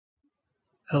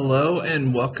Hello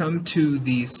and welcome to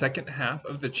the second half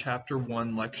of the Chapter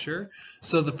 1 lecture.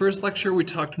 So the first lecture we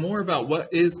talked more about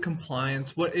what is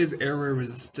compliance, what is airway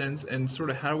resistance, and sort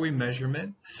of how do we measure it.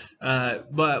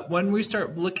 But when we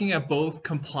start looking at both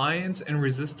compliance and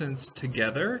resistance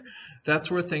together,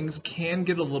 that's where things can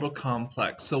get a little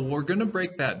complex. So we're going to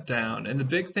break that down. And the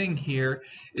big thing here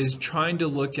is trying to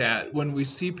look at when we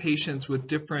see patients with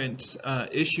different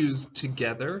issues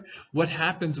together, what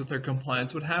happens with their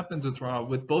compliance, what happens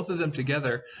with both of them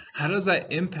together, how does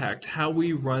that impact how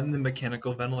we run the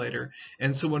mechanical ventilator?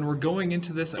 And so when we're going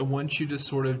into this, I want you to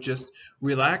sort of just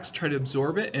relax, try to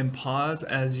absorb it, and pause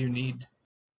as you need.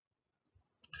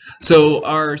 So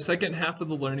our second half of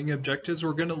the learning objectives,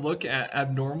 we're going to look at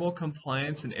abnormal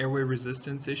compliance and airway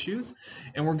resistance issues,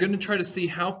 and we're going to try to see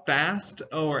how fast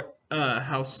or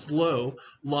how slow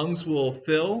lungs will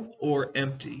fill or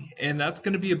empty. And that's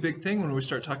going to be a big thing when we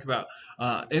start talking about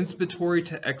inspiratory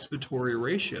to expiratory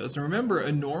ratios. And remember,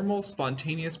 a normal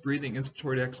spontaneous breathing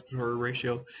inspiratory to expiratory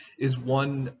ratio is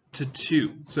 1 to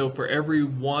 2. So for every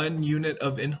 1 unit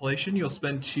of inhalation, you'll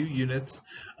spend 2 units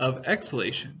of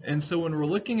exhalation. And so when we're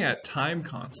looking at time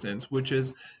constants, which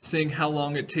is saying how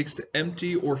long it takes to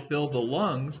empty or fill the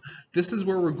lungs, this is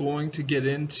where we're going to get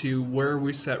into where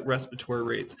we set respiratory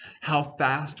rates, how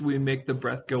fast we make the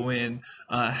breath go in,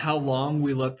 how long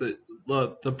we let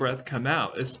the breath come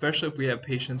out, especially if we have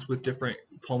patients with different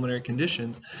pulmonary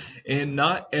conditions. And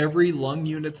not every lung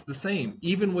unit's the same.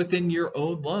 Even within your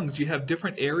own lungs, you have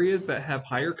different areas that have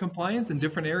higher compliance and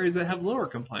different areas that have lower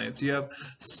compliance. You have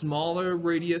smaller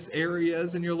radius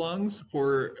areas in your lungs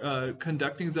for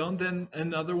conducting zone than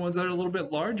and other ones that are a little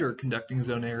bit larger conducting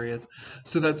zone areas.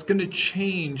 So that's going to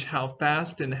change how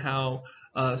fast and how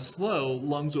slow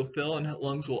lungs will fill and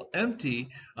lungs will empty.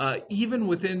 Even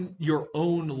within your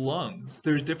own lungs,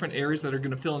 there's different areas that are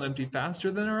going to fill and empty faster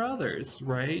than are others,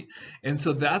 right? And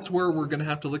so that's where we're going to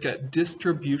have to look at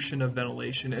distribution of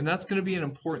ventilation, and that's going to be an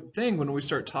important thing when we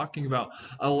start talking about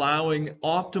allowing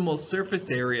optimal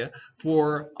surface area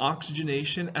for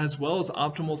oxygenation as well as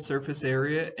optimal surface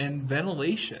area and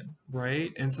ventilation,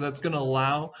 right? And so that's going to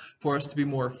allow for us to be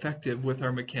more effective with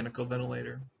our mechanical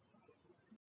ventilator.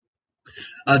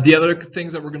 The other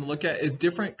things that we're going to look at is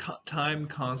different time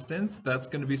constants. That's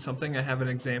going to be something I have an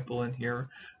example in here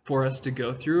for us to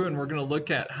go through, and we're going to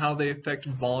look at how they affect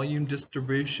volume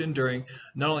distribution during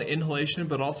not only inhalation,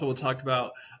 but also we'll talk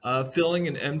about filling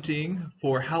and emptying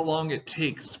for how long it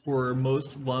takes for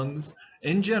most lungs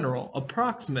in general,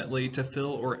 approximately, to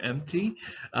fill or empty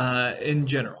in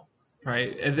general.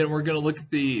 Right, and then we're going to look at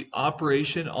the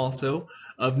operation also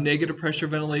of negative pressure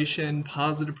ventilation,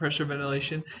 positive pressure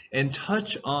ventilation, and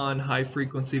touch on high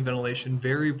frequency ventilation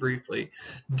very briefly.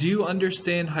 Do you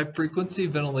understand high frequency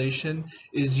ventilation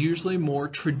is usually more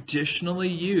traditionally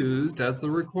used as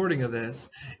the recording of this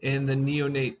in the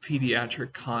neonate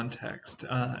pediatric context?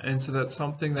 And so that's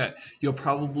something that you'll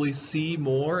probably see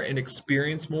more and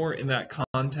experience more in that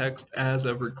context as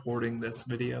of recording this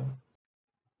video.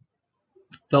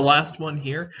 The last one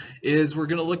here is we're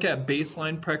going to look at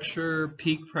baseline pressure,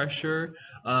 peak pressure,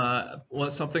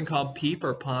 something called PEEP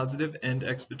or positive end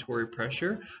expiratory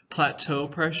pressure, plateau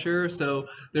pressure. So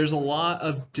there's a lot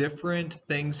of different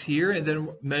things here, and then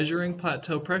measuring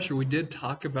plateau pressure. We did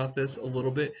talk about this a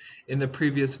little bit in the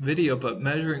previous video, but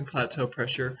measuring plateau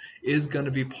pressure is going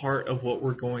to be part of what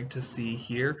we're going to see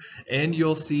here, and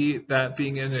you'll see that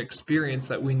being an experience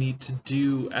that we need to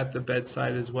do at the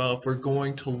bedside as well if we're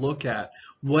going to look at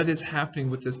what is happening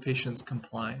with this patient's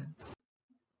compliance.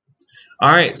 All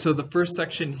right, so the first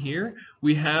section here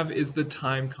we have is the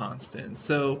time constant.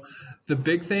 So the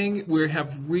big thing, we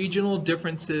have regional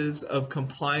differences of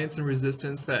compliance and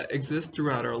resistance that exist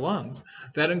throughout our lungs.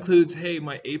 That includes, hey,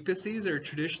 my apices are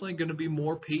traditionally going to be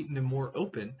more patent and more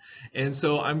open. And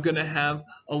so I'm going to have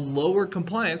a lower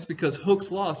compliance because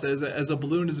Hooke's law says that as a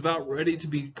balloon is about ready to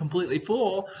be completely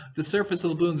full, the surface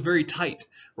of the balloon is very tight,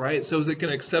 right? So is it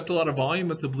going to accept a lot of volume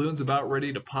if the balloon's about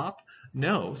ready to pop?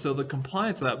 No. So the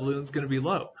compliance of that balloon is going to be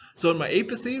low. So in my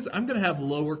apices, I'm going to have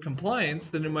lower compliance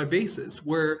than in my bases,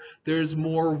 where there's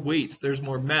more weight, there's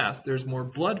more mass, there's more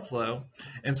blood flow,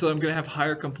 and so I'm going to have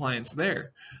higher compliance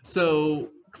there. So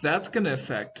that's going to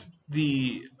affect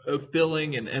the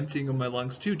filling and emptying of my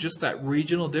lungs too, just that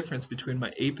regional difference between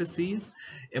my apices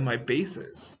and my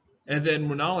bases. And then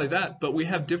not only that, but we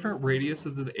have different radius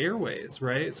of the airways,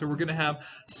 right? So we're going to have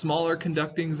smaller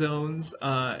conducting zones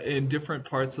in different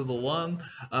parts of the lung.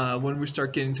 When we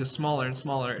start getting to smaller and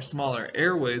smaller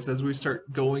airways, as we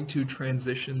start going to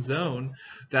transition zone,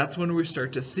 that's when we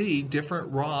start to see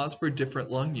different RAWs for different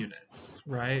lung units,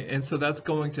 right? And so that's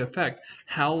going to affect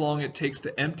how long it takes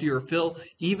to empty or fill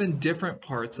even different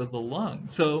parts of the lung.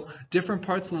 So different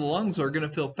parts of the lungs are going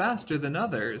to fill faster than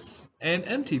others and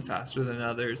empty faster than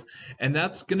others. And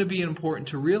that's going to be important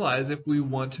to realize if we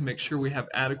want to make sure we have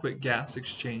adequate gas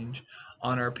exchange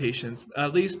on our patients,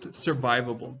 at least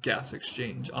survivable gas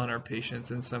exchange on our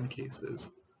patients in some cases.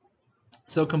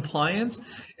 So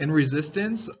compliance and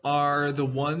resistance are the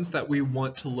ones that we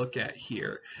want to look at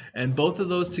here. And both of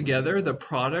those together, the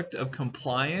product of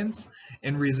compliance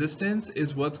and resistance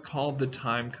is what's called the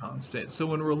time constant. So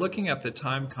when we're looking at the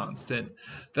time constant,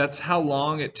 that's how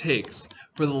long it takes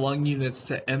for the lung units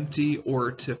to empty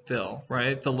or to fill,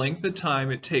 right? The length of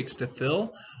time it takes to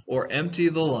fill or empty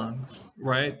the lungs,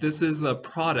 right? This is the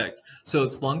product. So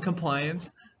it's lung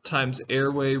compliance times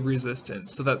airway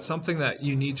resistance. So that's something that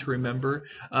you need to remember.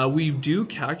 We do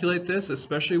calculate this,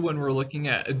 especially when we're looking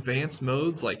at advanced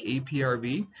modes like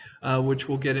APRV, which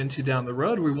we'll get into down the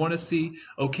road. We want to see,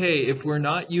 okay, if we're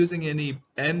not using any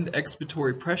end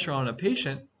expiratory pressure on a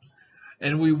patient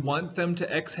and we want them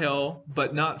to exhale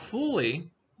but not fully,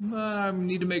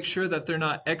 need to make sure that they're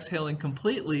not exhaling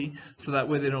completely so that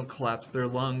way they don't collapse their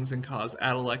lungs and cause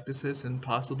atelectasis and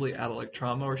possibly atelic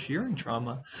trauma or shearing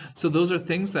trauma. So those are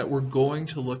things that we're going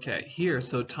to look at here.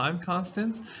 So time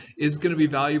constants is going to be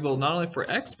valuable not only for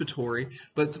expiratory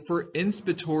but for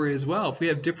inspiratory as well. If we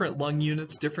have different lung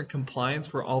units, different compliance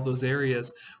for all those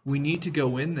areas, we need to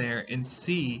go in there and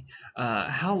see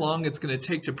how long it's going to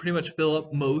take to pretty much fill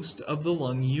up most of the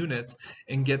lung units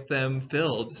and get them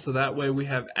filled. So that way we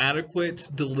have adequate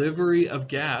delivery of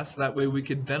gas. That way we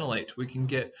can ventilate. We can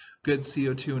get good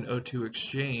CO2 and O2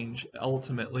 exchange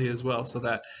ultimately as well, so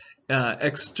that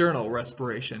external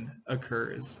respiration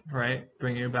occurs, right?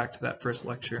 Bringing you back to that first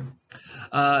lecture.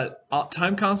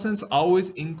 Time constants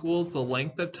always equals the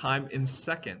length of time in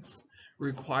seconds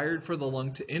required for the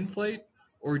lung to inflate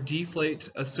or deflate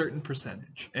a certain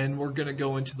percentage. And we're going to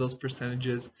go into those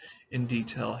percentages in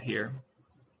detail here.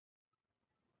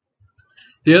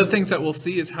 The other things that we'll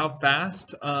see is how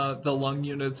fast the lung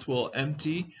units will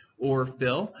empty or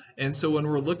fill. And so when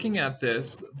we're looking at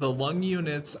this, the lung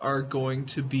units are going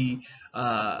to be,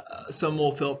 some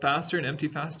will fill faster and empty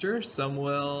faster, some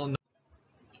will not.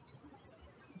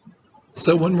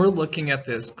 So when we're looking at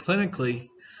this clinically,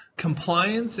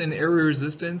 compliance and airway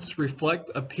resistance reflect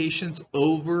a patient's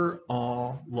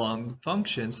overall lung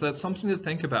function. So that's something to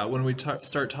think about when we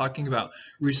start talking about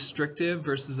restrictive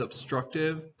versus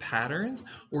obstructive patterns,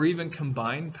 or even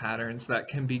combined patterns that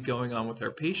can be going on with our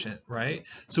patient, right?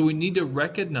 So we need to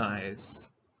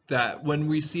recognize that when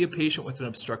we see a patient with an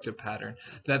obstructive pattern,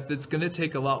 that it's going to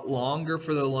take a lot longer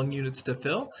for the lung units to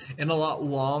fill and a lot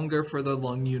longer for the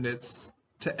lung units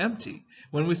to empty.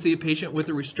 When we see a patient with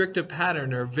a restrictive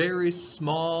pattern or a very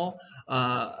small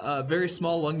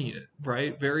lung unit,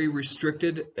 right? Very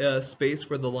restricted space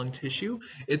for the lung tissue,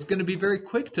 it's going to be very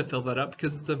quick to fill that up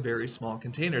because it's a very small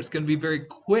container. It's going to be very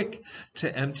quick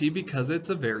to empty because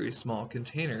it's a very small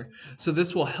container. So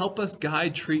this will help us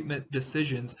guide treatment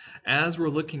decisions as we're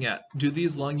looking at, do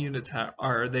these lung units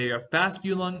are they fast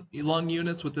lung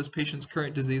units with this patient's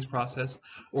current disease process,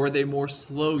 or are they more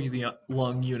slow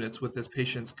lung units with this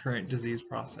patient's current disease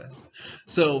process?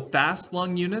 So fast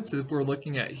lung units, if we're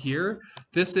looking at here,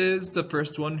 this is the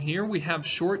first one here. We have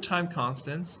short time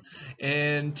constants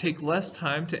and take less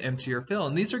time to empty or fill.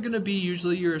 And these are going to be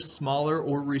usually your smaller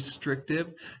or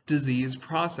restrictive disease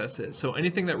processes. So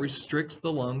anything that restricts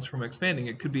the lungs from expanding.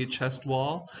 It could be a chest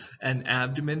wall, an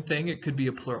abdomen thing. It could be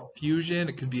a pleural fusion.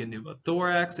 It could be a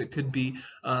pneumothorax. It could be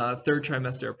third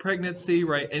trimester of pregnancy,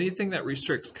 right? Anything that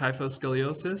restricts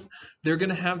kyphoscoliosis, they're going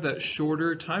to have that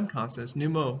shorter time constants.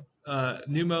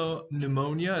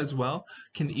 Pneumonia as well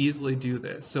can easily do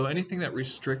this. So anything that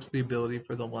restricts the ability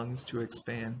for the lungs to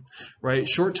expand, right?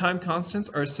 Short time constants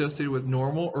are associated with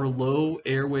normal or low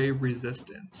airway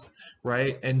resistance,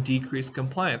 right? And decreased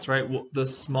compliance, right? Well, the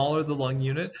smaller the lung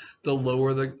unit, the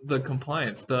lower the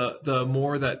compliance, the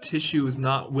more that tissue is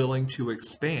not willing to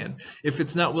expand. If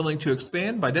it's not willing to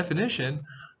expand, by definition,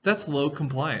 that's low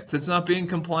compliance. It's not being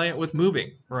compliant with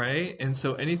moving, right? And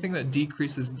so anything that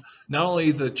decreases not only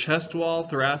the chest wall,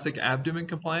 thoracic, abdomen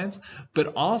compliance,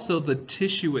 but also the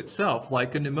tissue itself,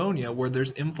 like a pneumonia where there's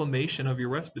inflammation of your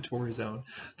respiratory zone,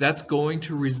 that's going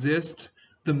to resist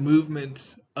the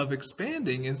movement of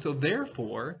expanding, and so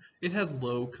therefore it has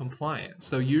low compliance.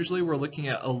 So usually we're looking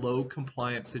at a low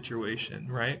compliance situation,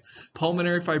 right?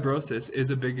 Pulmonary fibrosis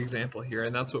is a big example here,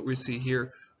 and that's what we see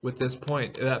here with this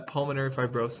point, that pulmonary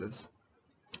fibrosis.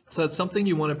 So that's something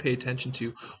you want to pay attention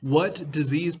to. What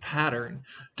disease pattern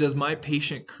does my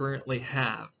patient currently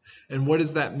have? And what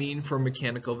does that mean for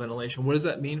mechanical ventilation? What does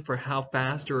that mean for how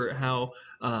fast or how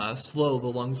slow the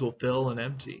lungs will fill and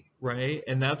empty, right?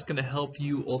 And that's going to help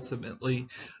you ultimately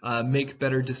make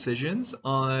better decisions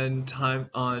on time,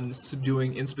 on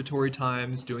doing inspiratory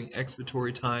times, doing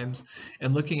expiratory times,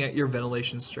 and looking at your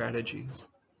ventilation strategies.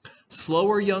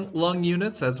 Slower lung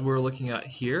units, as we're looking at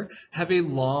here, have a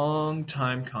long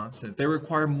time constant. They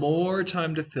require more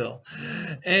time to fill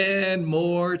and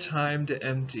more time to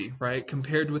empty, right?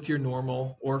 Compared with your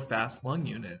normal or fast lung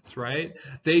units, right?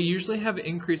 They usually have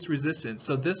increased resistance.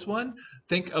 So this one,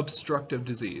 think obstructive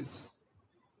disease.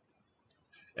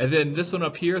 And then this one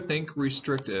up here, think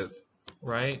restrictive,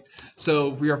 right?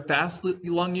 So for your fast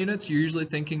lung units, you're usually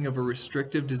thinking of a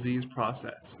restrictive disease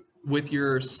process. With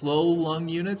your slow lung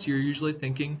units, you're usually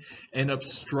thinking an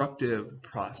obstructive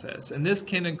process. And this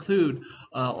can include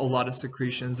a lot of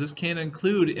secretions. This can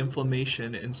include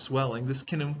inflammation and swelling. This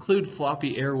can include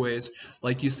floppy airways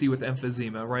like you see with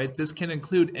emphysema, right? This can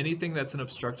include anything that's an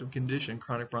obstructive condition,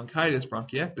 chronic bronchitis,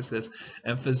 bronchiectasis,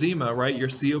 emphysema, right? Your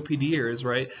COPD ears,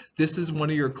 right? This is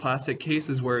one of your classic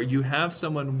cases where you have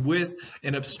someone with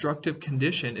an obstructive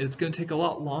condition. It's going to take a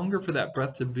lot longer for that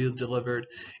breath to be delivered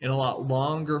and a lot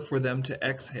longer for them to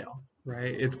exhale,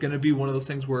 right? It's going to be one of those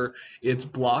things where it's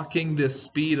blocking the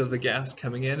speed of the gas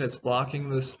coming in, it's blocking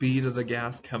the speed of the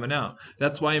gas coming out.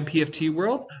 That's why in PFT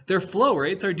world, their flow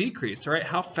rates are decreased, right?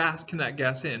 How fast can that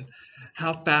gas in?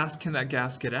 How fast can that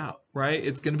gas get out, right?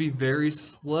 It's going to be very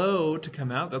slow to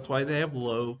come out. That's why they have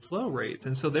low flow rates.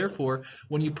 And so therefore,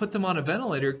 when you put them on a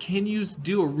ventilator, can you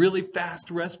do a really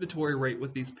fast respiratory rate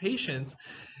with these patients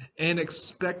and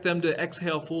expect them to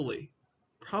exhale fully?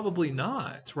 Probably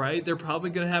not, right? They're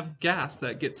probably going to have gas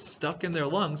that gets stuck in their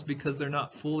lungs because they're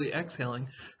not fully exhaling,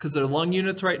 because their lung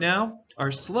units right now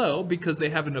are slow because they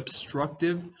have an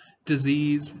obstructive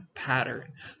disease pattern.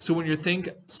 So when you think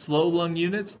slow lung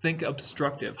units, think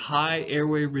obstructive, high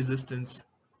airway resistance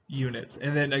units.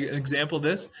 And then an example of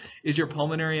this is your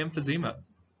pulmonary emphysema.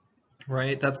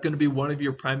 Right, that's going to be one of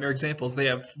your primary examples. They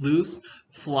have loose,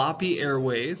 floppy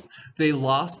airways. They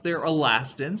lost their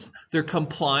elastance. Their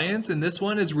compliance in this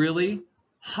one is really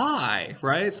high,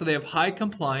 right? So they have high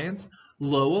compliance,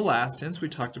 low elastance. We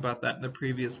talked about that in the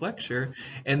previous lecture.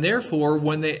 And therefore,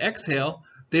 when they exhale,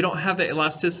 they don't have that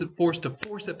elasticity force to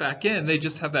force it back in. They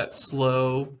just have that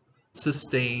slow,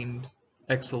 sustained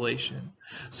exhalation.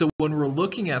 So when we're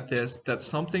looking at this, that's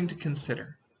something to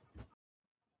consider.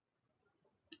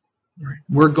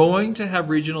 We're going to have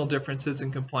regional differences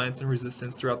in compliance and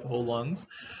resistance throughout the whole lungs.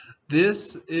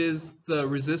 This is the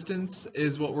resistance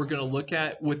is what we're going to look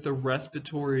at with the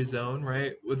respiratory zone,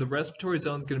 right? With the respiratory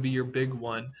zone is going to be your big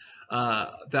one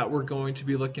that we're going to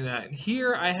be looking at. And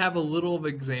here I have a little of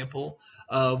example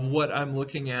of what I'm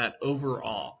looking at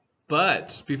overall.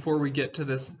 But before we get to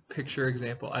this picture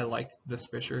example, I like this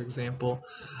picture example.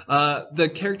 The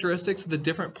characteristics of the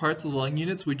different parts of the lung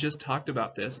units, we just talked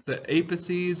about this. The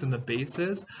apices and the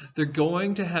bases, they're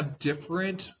going to have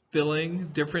different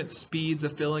filling, different speeds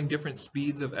of filling, different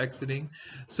speeds of exiting.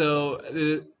 So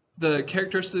the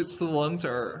characteristics of the lungs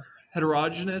are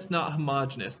heterogeneous, not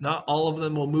homogeneous. Not all of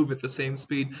them will move at the same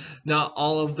speed. Not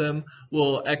all of them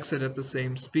will exit at the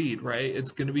same speed, right?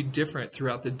 It's going to be different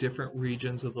throughout the different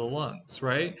regions of the lungs,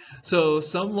 right? So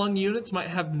some lung units might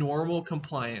have normal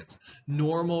compliance,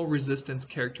 normal resistance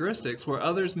characteristics, where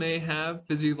others may have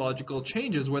physiological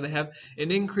changes where they have an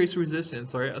increased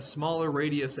resistance, or a smaller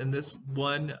radius in this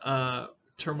one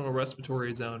terminal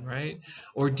respiratory zone, right?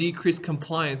 Or decreased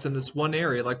compliance in this one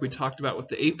area, like we talked about with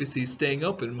the apices staying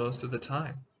open most of the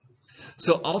time.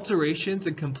 So alterations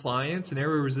in compliance and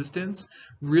airway resistance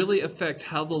really affect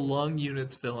how the lung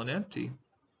units fill and empty.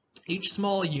 Each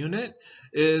small unit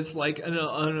is like an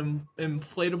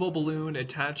inflatable balloon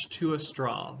attached to a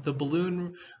straw. The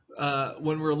balloon,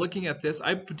 when we're looking at this,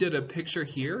 I did a picture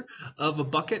here of a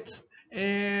bucket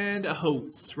and a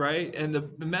hose, right? And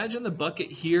imagine the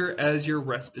bucket here as your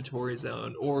respiratory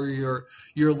zone, or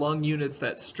your lung units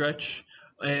that stretch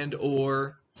and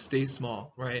or stay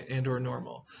small, right, and or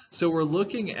normal. So we're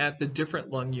looking at the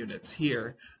different lung units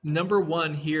here. Number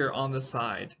one here on the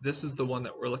side, this is the one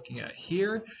that we're looking at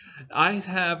here. I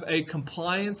have a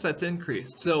compliance that's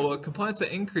increased. So a compliance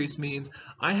that increased means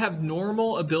I have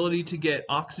normal ability to get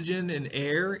oxygen and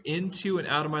air into and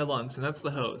out of my lungs, and that's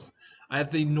the hose. I have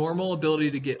the normal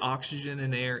ability to get oxygen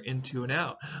and air into and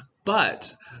out.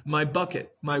 But my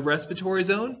bucket, my respiratory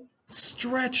zone,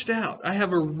 stretched out. I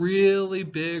have a really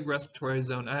big respiratory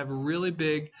zone. I have a really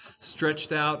big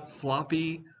stretched out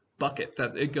floppy bucket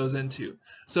that it goes into.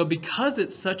 So because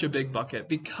it's such a big bucket,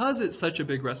 because it's such a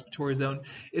big respiratory zone,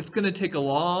 it's going to take a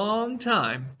long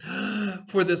time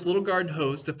for this little garden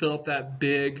hose to fill up that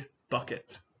big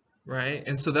bucket, right?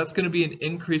 And so that's going to be an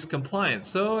increased compliance.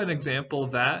 So an example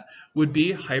of that would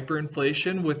be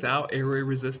hyperinflation without airway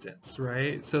resistance,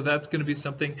 right? So that's going to be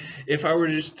something, if I were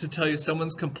just to tell you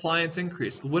someone's compliance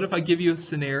increased, what if I give you a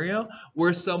scenario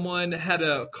where someone had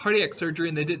a cardiac surgery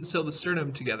and they didn't sew the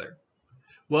sternum together?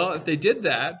 Well, if they did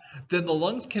that, then the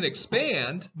lungs can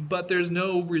expand, but there's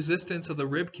no resistance of the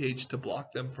rib cage to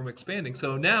block them from expanding.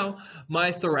 So now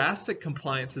my thoracic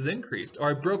compliance is increased, or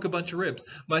I broke a bunch of ribs.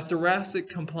 My thoracic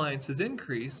compliance is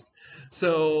increased.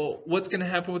 So what's going to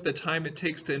happen with the time it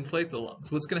takes to inflate the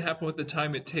lungs? What's going to happen with the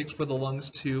time it takes for the lungs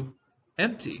to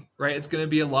empty, right? It's going to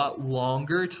be a lot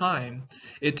longer time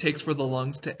it takes for the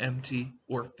lungs to empty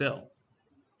or fill.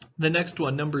 The next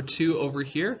one, number 2 over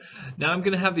here, now I'm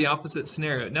going to have the opposite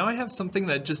scenario. Now I have something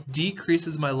that just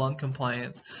decreases my lung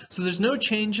compliance. So there's no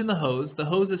change in the hose. The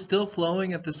hose is still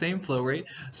flowing at the same flow rate.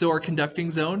 So our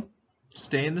conducting zone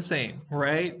staying the same,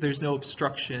 right? There's no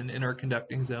obstruction in our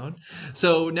conducting zone.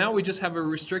 So now we just have a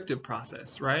restrictive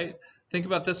process, right? Think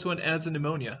about this one as a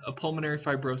pneumonia, a pulmonary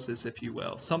fibrosis, if you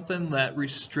will, something that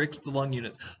restricts the lung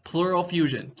units. Pleural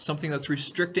fusion, something that's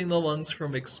restricting the lungs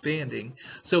from expanding.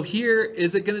 So here,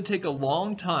 is it going to take a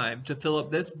long time to fill up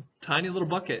this tiny little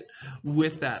bucket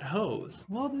with that hose?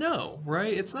 Well, no,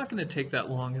 right? It's not going to take that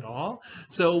long at all.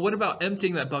 So what about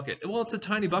emptying that bucket? Well, it's a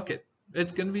tiny bucket.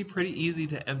 It's going to be pretty easy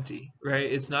to empty, right?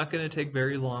 It's not going to take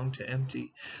very long to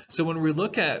empty. So when we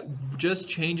look at just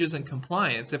changes in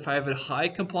compliance, if I have a high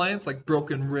compliance, like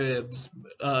broken ribs,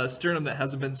 sternum that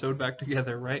hasn't been sewed back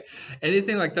together, right?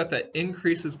 Anything like that that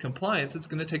increases compliance, it's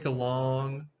going to take a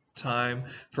long time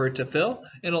for it to fill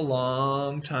and a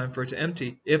long time for it to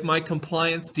empty. If my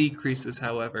compliance decreases,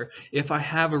 however, if I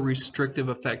have a restrictive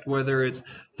effect, whether it's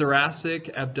thoracic,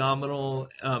 abdominal,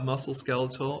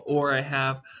 musculoskeletal, or I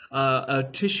have a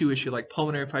tissue issue like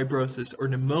pulmonary fibrosis or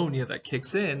pneumonia that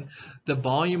kicks in, the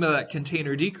volume of that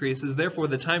container decreases, therefore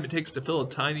the time it takes to fill a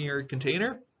tinier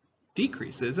container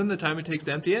decreases, and the time it takes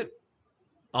to empty it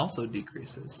also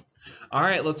decreases. All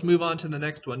right, let's move on to the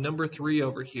next one, number 3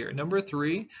 over here. Number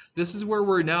 3, this is where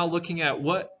we're now looking at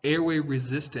what airway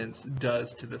resistance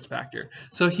does to this factor.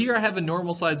 So here I have a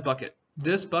normal size bucket.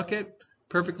 This bucket,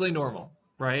 perfectly normal,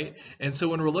 right? And so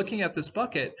when we're looking at this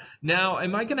bucket, now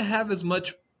am I going to have as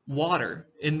much water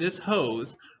in this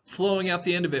hose flowing out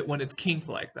the end of it when it's kinked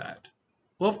like that?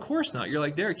 Well, of course not. You're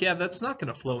like, Derek, yeah, that's not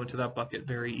going to flow into that bucket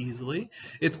very easily.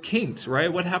 It's kinked,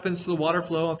 right? What happens to the water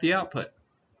flow off the output?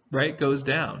 Right, goes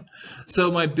down.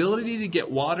 So my ability to get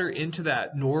water into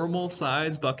that normal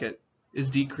size bucket is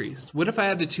decreased. What if I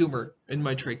had a tumor in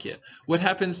my trachea? What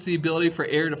happens to the ability for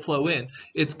air to flow in?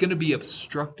 It's going to be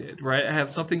obstructed, right? I have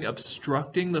something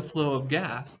obstructing the flow of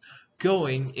gas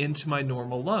going into my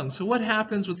normal lungs. So what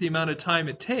happens with the amount of time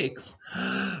it takes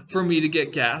for me to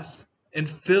get gas and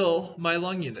fill my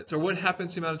lung units? Or what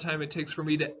happens to the amount of time it takes for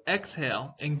me to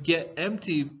exhale and get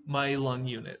empty my lung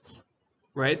units?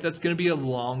 Right? That's going to be a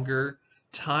longer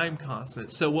time constant.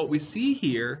 So what we see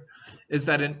here is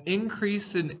that an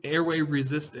increase in airway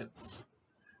resistance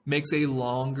makes a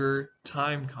longer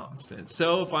time constant.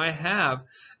 So if I have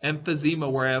emphysema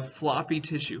where I have floppy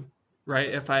tissue, right?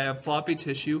 If I have floppy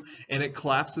tissue and it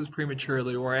collapses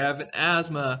prematurely, or I have an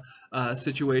asthma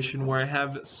situation where I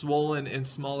have swollen and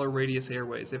smaller radius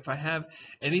airways, if I have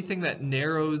anything that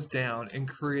narrows down and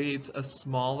creates a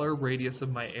smaller radius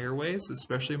of my airways,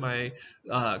 especially my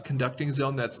conducting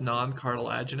zone that's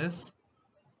non-cartilaginous,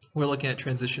 we're looking at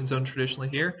transition zone traditionally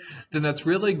here, then that's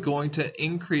really going to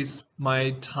increase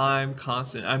my time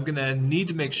constant. I'm going to need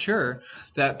to make sure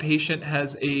that patient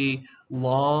has a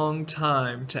long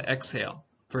time to exhale,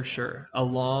 for sure, a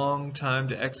long time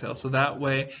to exhale. So that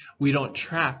way we don't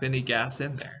trap any gas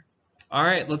in there. All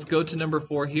right, let's go to number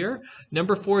 4 here.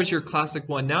 Number 4 is your classic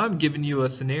one. Now I'm giving you a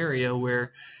scenario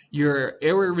where your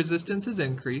airway resistance is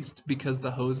increased because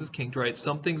the hose is kinked, right?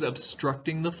 Something's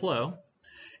obstructing the flow.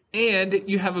 And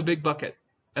you have a big bucket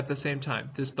at the same time.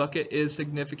 This bucket is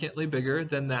significantly bigger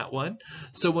than that one.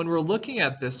 So when we're looking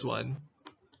at this one,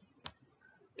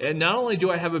 and not only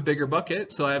do I have a bigger bucket,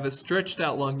 so I have a stretched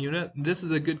out lung unit. This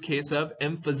is a good case of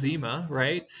emphysema,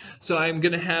 right? So I'm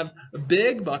going to have a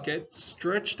big bucket,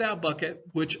 stretched out bucket,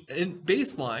 which in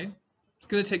baseline is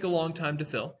going to take a long time to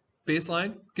fill.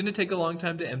 baseline, going to take a long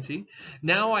time to empty.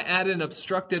 Now I add in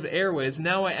obstructive airways.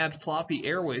 Now I add floppy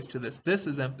airways to this. This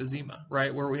is emphysema,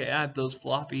 right, where we add those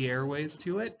floppy airways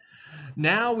to it.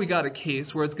 Now we got a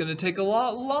case where it's going to take a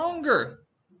lot longer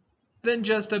than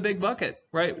just a big bucket,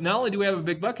 right? Not only do we have a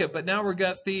big bucket, but now we've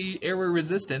got the airway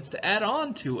resistance to add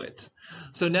on to it.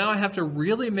 So now I have to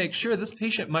really make sure this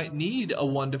patient might need a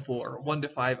 1:4,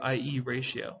 1:5 IE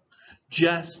ratio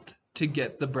just to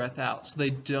get the breath out so they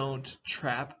don't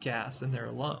trap gas in their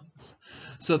lungs.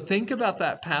 So think about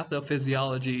that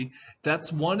pathophysiology.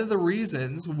 That's one of the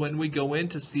reasons when we go in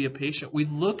to see a patient, we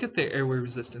look at their airway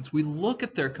resistance, we look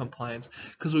at their compliance,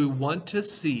 because we want to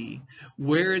see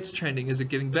where it's trending. Is it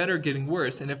getting better, getting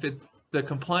worse? And if the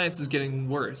compliance is getting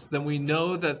worse, then we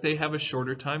know that they have a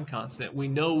shorter time constant. We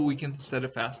know we can set a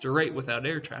faster rate without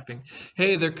air trapping.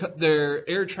 Hey, their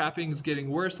air trapping is getting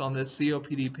worse on this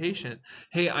COPD patient.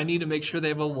 Hey, I need to make sure they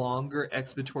have a longer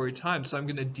expiratory time, so I'm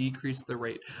going to decrease the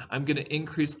rate. I'm going to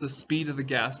increase the speed of the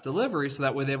gas delivery so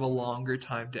that way they have a longer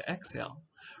time to exhale.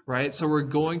 Right? So we're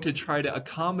going to try to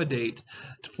accommodate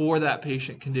for that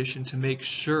patient condition to make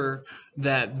sure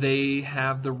that they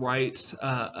have the right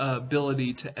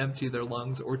ability to empty their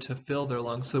lungs or to fill their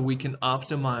lungs so we can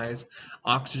optimize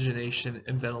oxygenation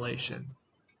and ventilation.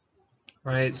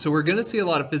 Right? So we're going to see a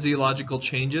lot of physiological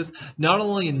changes, not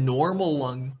only in normal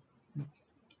lung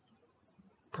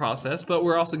process, but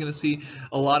we're also going to see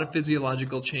a lot of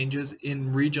physiological changes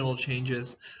in regional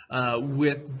changes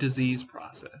with disease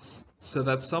process. So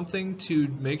that's something to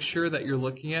make sure that you're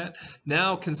looking at.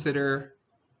 Now consider,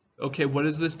 okay, what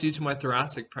does this do to my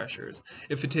thoracic pressures?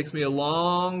 If it takes me a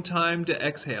long time to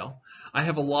exhale, I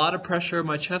have a lot of pressure in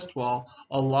my chest wall,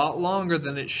 a lot longer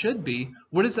than it should be,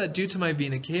 what does that do to my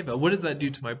vena cava? What does that do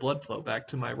to my blood flow back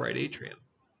to my right atrium?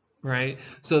 Right?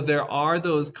 So there are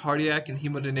those cardiac and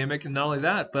hemodynamic, and not only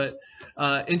that, but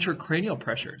intracranial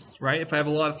pressures, right? If I have a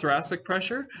lot of thoracic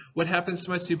pressure, what happens to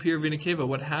my superior vena cava?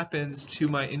 What happens to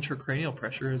my intracranial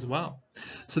pressure as well?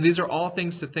 So these are all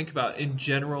things to think about in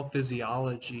general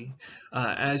physiology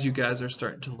as you guys are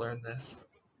starting to learn this.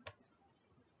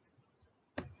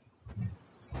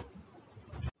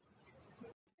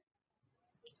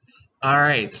 All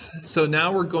right, so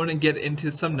now we're going to get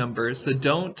into some numbers. So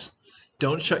don't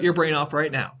shut your brain off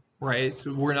right now, right?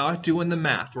 We're not doing the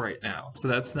math right now, so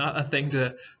that's not a thing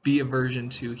to be aversion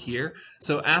to here.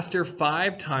 So after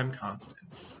 5 time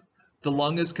constants, the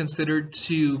lung is considered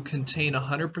to contain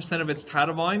 100% of its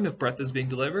tidal volume if breath is being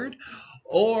delivered,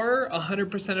 or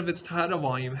 100% of its tidal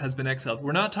volume has been exhaled.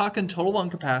 We're not talking total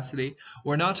lung capacity.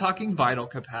 We're not talking vital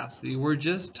capacity. We're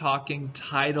just talking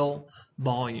tidal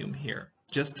volume here.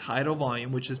 Just tidal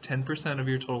volume, which is 10% of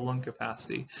your total lung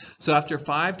capacity. So after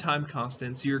 5 time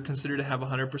constants, you're considered to have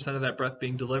 100% of that breath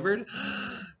being delivered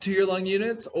to your lung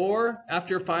units, or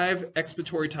after 5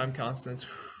 expiratory time constants,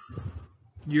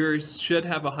 you should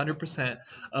have 100%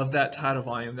 of that tidal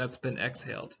volume that's been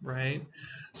exhaled, right?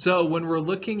 So when we're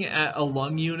looking at a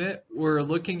lung unit, we're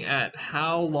looking at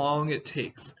how long it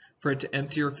takes for it to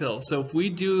empty or fill. So if we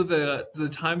do the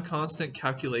time constant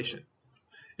calculation,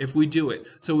 if we do it,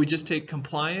 so we just take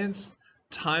compliance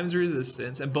times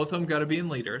resistance, and both of them got to be in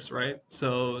liters, right?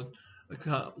 So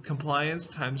compliance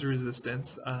times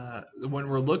resistance, when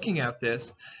we're looking at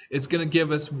this, it's going to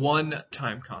give us 1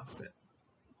 time constant.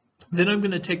 Then I'm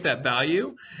going to take that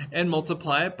value and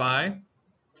multiply it by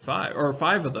 5, or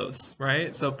 5 of those,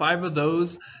 right? So 5 of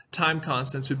those time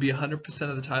constants would be 100%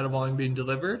 of the tidal volume being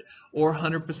delivered, or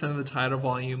 100% of the tidal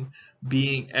volume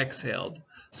being exhaled.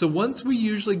 So once we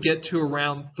usually get to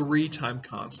around 3 time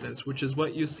constants, which is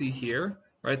what you see here,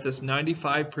 right? This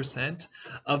 95%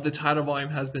 of the tidal volume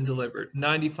has been delivered.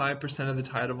 95% of the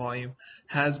tidal volume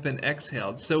has been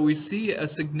exhaled. So we see a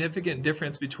significant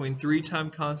difference between 3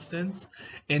 time constants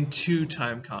and 2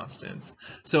 time constants.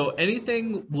 So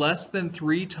anything less than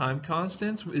 3 time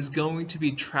constants is going to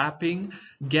be trapping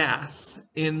gas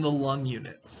in the lung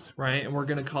units, right? And we're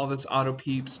going to call this auto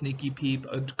peep, sneaky peep,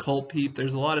 occult peep.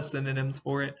 There's a lot of synonyms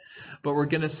for it, but we're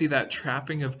going to see that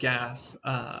trapping of gas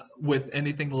with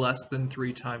anything less than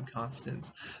 3 time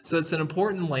constants. So it's an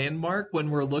important landmark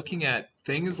when we're looking at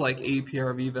things like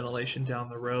APRV ventilation down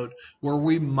the road, where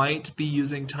we might be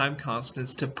using time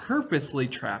constants to purposely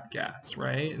trap gas,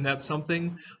 right? And that's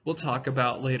something we'll talk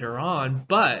about later on.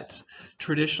 But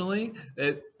traditionally,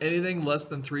 anything less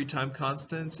than 3 time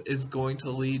constants is going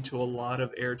to lead to a lot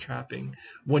of air trapping.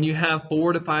 When you have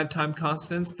 4 to 5 time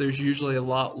constants, there's usually a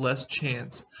lot less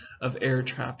chance of air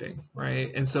trapping,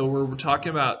 right? And so we're talking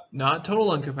about not total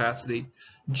lung capacity,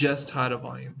 just tidal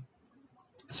volume.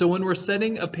 So when we're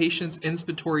setting a patient's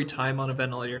inspiratory time on a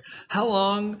ventilator, how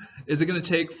long is it going to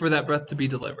take for that breath to be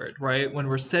delivered, right? When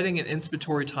we're setting an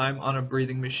inspiratory time on a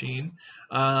breathing machine,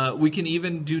 we can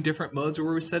even do different modes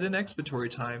where we set an expiratory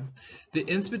time. The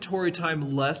inspiratory time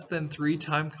less than 3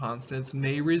 time constants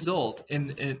may result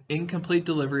in an incomplete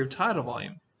delivery of tidal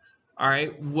volume. All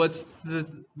right, what's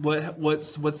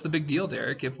the big deal,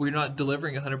 Derek? If we're not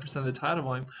delivering 100% of the tidal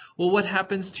volume, well, what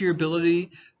happens to your ability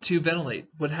to ventilate?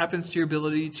 What happens to your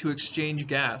ability to exchange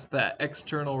gas, that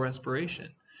external respiration,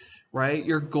 right?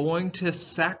 You're going to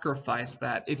sacrifice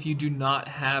that if you do not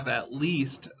have at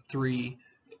least 3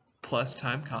 plus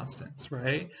time constants,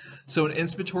 right? So an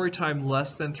inspiratory time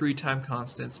less than 3 time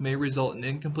constants may result in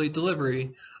incomplete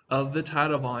delivery of the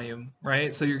tidal volume,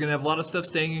 right? So you're going to have a lot of stuff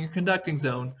staying in your conducting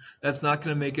zone that's not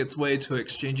going to make its way to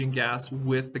exchanging gas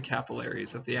with the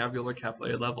capillaries at the alveolar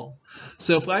capillary level.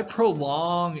 So if I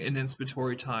prolong an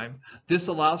inspiratory time, this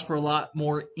allows for a lot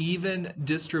more even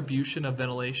distribution of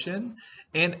ventilation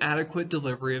and adequate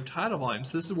delivery of tidal volume.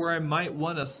 So this is where I might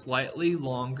want a slightly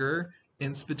longer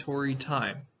inspiratory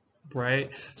time,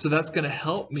 right? So that's going to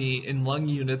help me in lung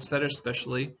units that are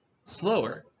especially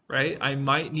slower, right? I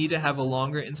might need to have a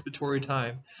longer inspiratory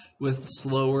time with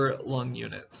slower lung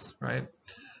units, right?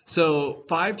 So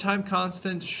 5 time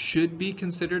constants should be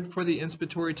considered for the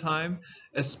inspiratory time,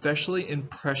 especially in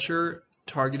pressure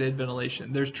targeted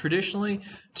ventilation. There's traditionally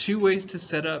 2 ways to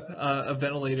set up a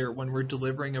ventilator when we're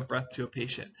delivering a breath to a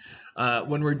patient.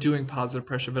 When we're doing positive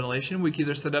pressure ventilation, we can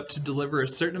either set up to deliver a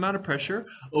certain amount of pressure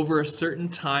over a certain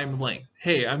time length.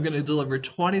 Hey, I'm going to deliver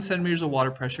 20 centimeters of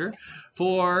water pressure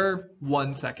for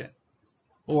 1 second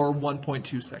or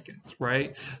 1.2 seconds,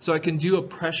 right? So I can do a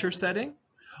pressure setting,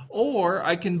 or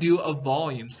I can do a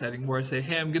volume setting where I say,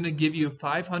 hey, I'm going to give you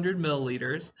 500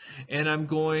 milliliters and I'm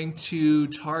going to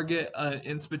target an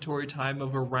inspiratory time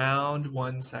of around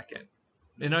 1 second.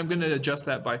 And I'm going to adjust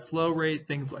that by flow rate,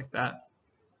 things like that.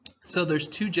 So there's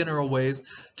 2 general ways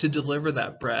to deliver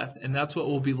that breath, and that's what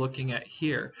we'll be looking at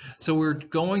here. So we're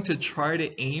going to try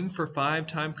to aim for 5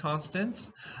 time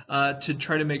constants to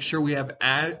try to make sure we have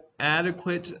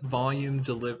adequate volume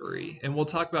delivery. And we'll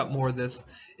talk about more of this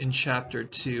in Chapter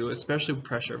 2, especially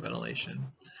pressure ventilation.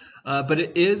 But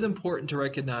it is important to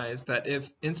recognize that if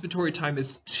inspiratory time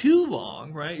is too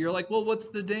long, right, you're like, well, what's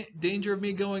the danger of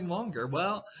me going longer?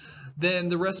 Well, then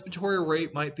the respiratory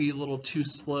rate might be a little too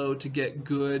slow to get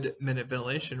good minute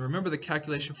ventilation. Remember, the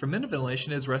calculation for minute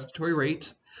ventilation is respiratory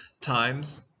rate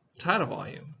times tidal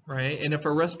volume, right? And if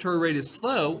our respiratory rate is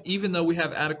slow, even though we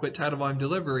have adequate tidal volume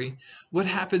delivery, what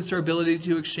happens to our ability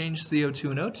to exchange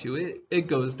CO2 and O2? It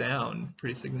goes down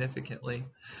pretty significantly.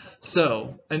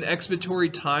 So an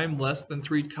expiratory time less than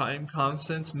 3 time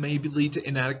constants may lead to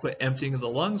inadequate emptying of the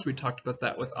lungs. We talked about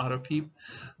that with auto-PEEP.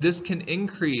 This can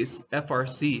increase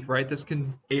FRC, right? This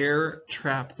can air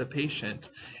trap the patient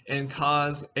and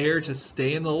cause air to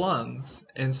stay in the lungs.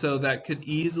 And so that could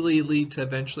easily lead to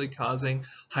eventually causing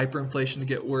hyperinflation to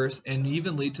get worse and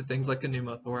even lead to things like a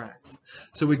pneumothorax.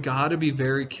 So we got to be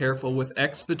very careful with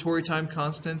expiratory time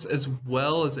constants as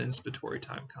well as inspiratory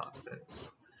time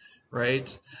constants,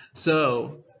 right?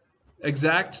 So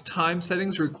exact time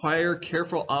settings require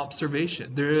careful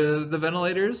observation. The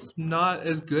ventilator's not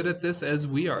as good at this as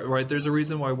we are, right? There's a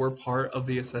reason why we're part of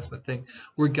the assessment thing.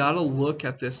 We got to look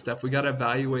at this stuff. We got to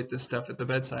evaluate this stuff at the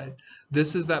bedside.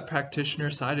 This is that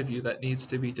practitioner side of you that needs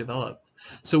to be developed.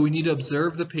 So we need to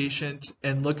observe the patient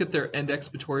and look at their end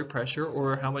expiratory pressure,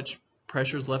 or how much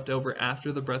pressure is left over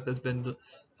after the breath has been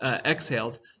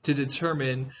exhaled, to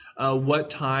determine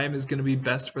what time is going to be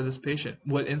best for this patient,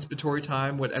 what inspiratory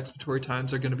time, what expiratory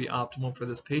times are going to be optimal for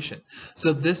this patient.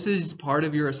 So this is part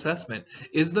of your assessment.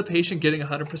 Is the patient getting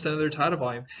 100% of their tidal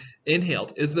volume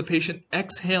inhaled? Is the patient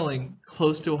exhaling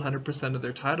close to 100% of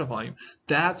their tidal volume?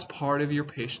 That's part of your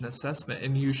patient assessment,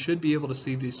 and you should be able to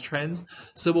see these trends.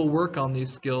 So we'll work on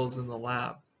these skills in the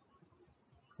lab.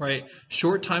 Right.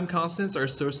 Short time constants are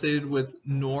associated with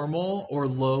normal or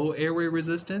low airway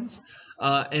resistance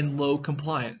and low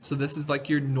compliance. So this is like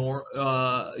your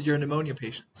pneumonia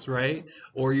patients, right?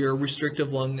 Or your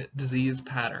restrictive lung disease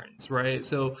patterns, right?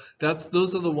 So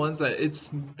those are the ones that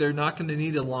they're not going to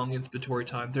need a long inspiratory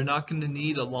time. They're not going to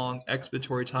need a long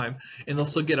expiratory time, and they'll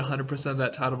still get 100% of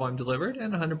that tidal volume delivered,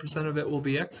 and 100% of it will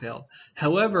be exhaled.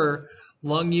 However,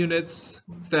 lung units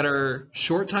that are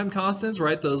short time constants,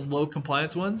 right, those low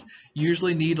compliance ones,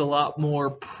 usually need a lot more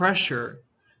pressure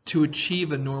to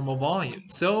achieve a normal volume.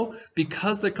 So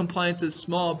because the compliance is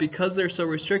small, because they're so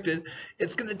restricted,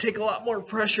 it's going to take a lot more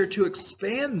pressure to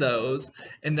expand those,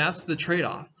 and that's the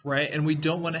trade-off, right? And we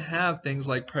don't want to have things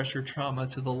like pressure trauma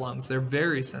to the lungs. They're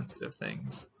very sensitive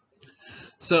things.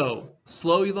 So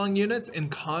slow lung units, in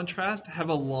contrast, have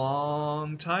a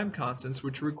long time constants,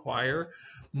 which require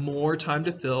more time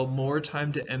to fill, more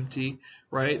time to empty,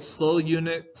 right? Slow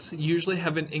units usually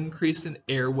have an increase in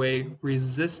airway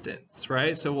resistance,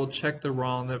 right? So we'll check the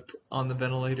raw on the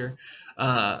ventilator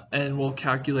and we'll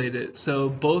calculate it. So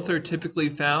both are typically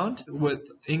found with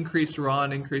increased raw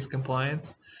and increased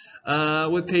compliance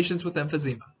with patients with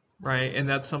emphysema. Right, and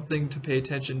that's something to pay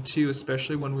attention to,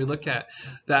 especially when we look at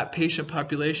that patient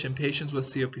population. Patients with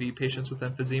COPD, patients with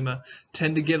emphysema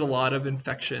tend to get a lot of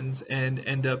infections and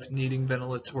end up needing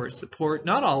ventilatory support.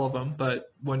 Not all of them,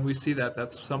 but when we see that,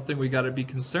 that's something we got to be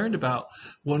concerned about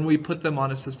when we put them on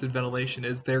assisted ventilation,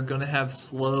 is they're going to have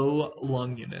slow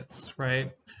lung units,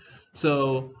 right?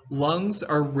 So lungs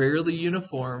are rarely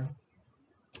uniform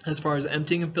as far as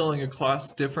emptying and filling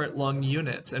across different lung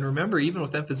units. And remember, even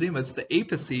with emphysema, it's the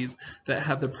apices that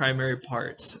have the primary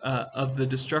parts of the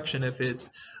destruction if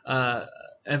it's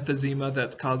emphysema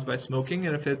that's caused by smoking,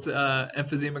 and if it's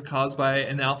emphysema caused by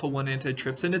an alpha-1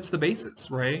 antitrypsin, it's the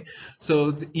bases, right?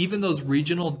 So even those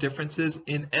regional differences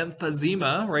in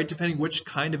emphysema, right, depending which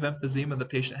kind of emphysema the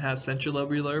patient has,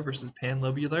 centrilobular versus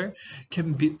panlobular,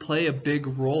 can play a big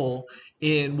role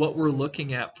in what we're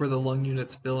looking at for the lung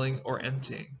units filling or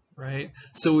emptying, right?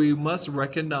 So we must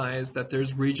recognize that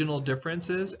there's regional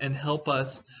differences and help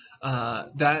us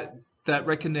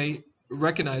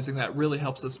recognizing that really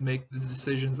helps us make the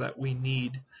decisions that we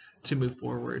need to move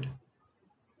forward.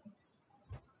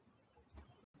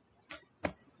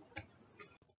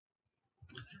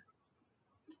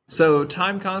 So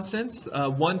time constants,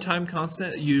 one time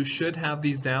constant, you should have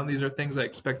these down. These are things I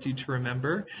expect you to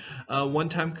remember. One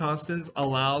time constant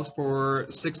allows for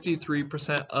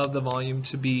 63% of the volume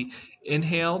to be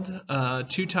inhaled.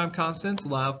 Two time constants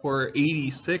allow for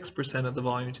 86% of the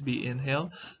volume to be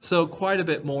inhaled. So quite a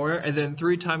bit more. And then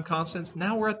three time constants,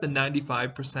 now we're at the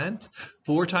 95%.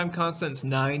 Four time constants,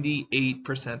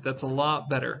 98%. That's a lot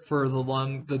better for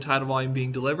the tidal volume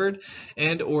being delivered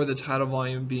and or the tidal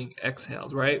volume being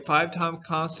exhaled, right? Five time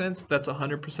constants, that's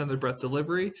 100% of the breath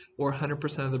delivery or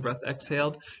 100% of the breath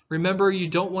exhaled. Remember, you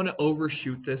don't want to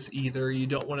overshoot this either. You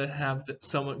don't want to have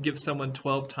give someone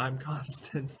 12 time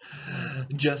constants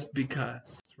just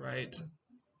because, right?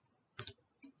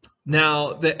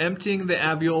 Now, the emptying the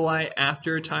alveoli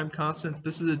after time constants,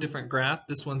 this is a different graph.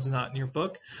 This one's not in your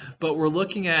book, but we're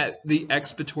looking at the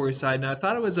expiratory side. Now, I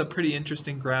thought it was a pretty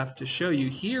interesting graph to show you.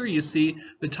 Here you see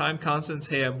the time constants.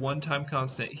 Hey, I have one time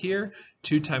constant here,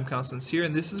 two time constants here,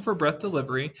 and this is for breath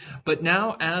delivery. But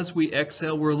now as we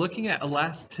exhale, we're looking at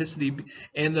elasticity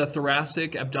and the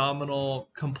thoracic abdominal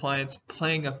compliance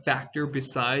playing a factor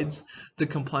besides the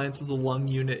compliance of the lung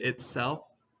unit itself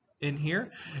in here.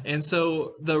 And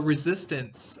so the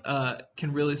resistance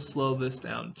can really slow this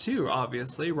down too,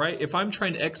 obviously, right? If I'm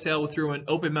trying to exhale through an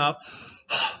open mouth,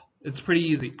 it's pretty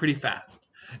easy, pretty fast.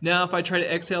 Now, if I try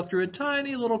to exhale through a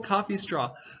tiny little coffee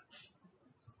straw,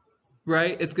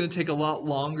 right, it's going to take a lot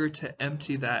longer to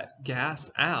empty that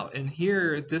gas out. And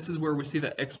here, this is where we see the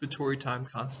expiratory time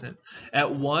constant.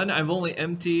 At 1, I've only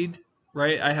emptied,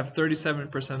 right, I have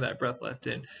 37% of that breath left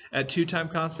in. At 2 time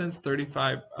constants,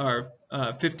 35 or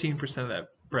 15% of that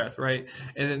breath, right?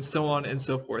 And then so on and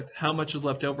so forth. How much is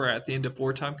left over at the end of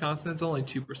 4 time constants? Only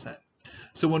 2%.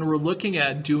 So when we're looking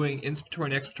at doing inspiratory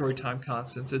and expiratory time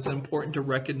constants, it's important to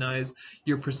recognize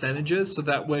your percentages so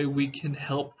that way we can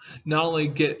help not only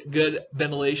get good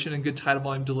ventilation and good tidal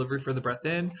volume delivery for the breath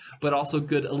in, but also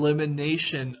good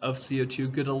elimination of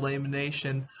CO2, good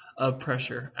elimination of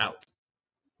pressure out.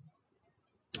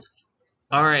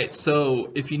 All right, so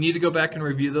if you need to go back and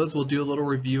review those, we'll do a little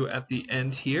review at the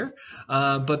end here.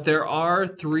 But there are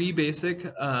 3 basic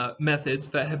methods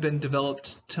that have been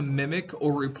developed to mimic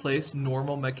or replace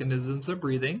normal mechanisms of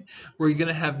breathing, where you're going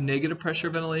to have negative pressure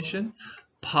ventilation,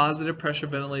 positive pressure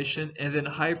ventilation, and then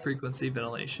high frequency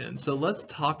ventilation. So let's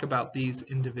talk about these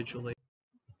individually.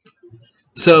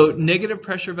 So negative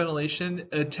pressure ventilation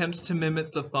attempts to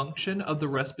mimic the function of the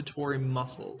respiratory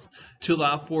muscles to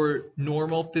allow for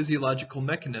normal physiological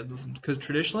mechanisms, because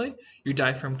traditionally your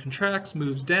diaphragm contracts,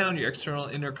 moves down, your external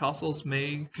intercostals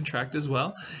may contract as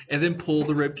well, and then pull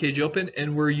the rib cage open,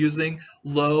 and we're using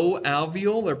low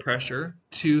alveolar pressure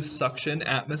to suction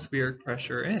atmospheric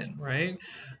pressure in, right?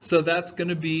 So that's going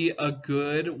to be a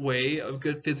good way, a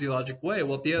good physiologic way.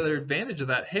 Well, the other advantage of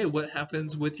that, hey, what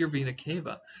happens with your vena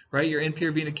cava, right? Your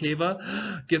inferior vena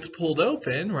cava gets pulled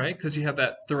open, right? Because you have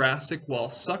that thoracic wall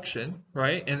suction,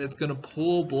 right? And it's going to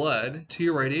pull blood to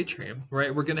your right atrium,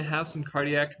 right? We're going to have some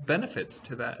cardiac benefits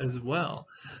to that as well.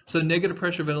 So negative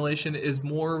pressure ventilation is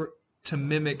more to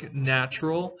mimic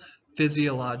natural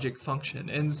physiologic function.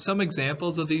 And some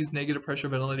examples of these negative pressure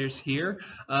ventilators here,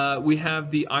 we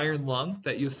have the iron lung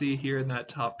that you'll see here in that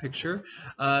top picture.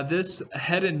 This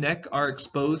head and neck are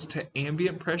exposed to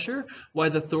ambient pressure, while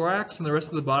the thorax and the rest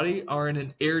of the body are in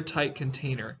an airtight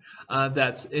container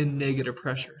that's in negative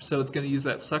pressure. So it's going to use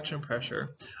that suction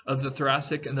pressure of the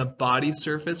thoracic and the body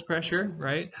surface pressure,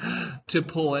 right, to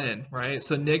pull in, right?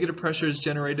 So negative pressure is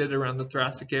generated around the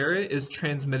thoracic area, is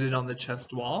transmitted on the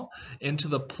chest wall into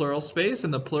the pleural space,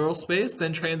 and the pleural space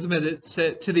then transmits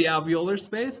it to the alveolar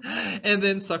space, and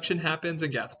then suction happens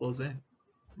and gas flows in,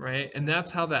 right? And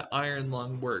that's how that iron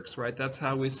lung works, right? That's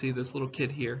how we see this little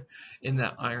kid here in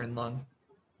that iron lung.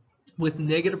 With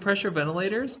negative pressure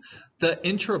ventilators, the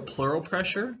intrapleural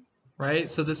pressure, right?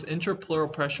 So this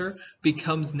intrapleural pressure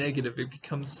becomes negative. It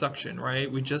becomes suction,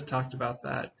 right? We just talked about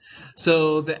that.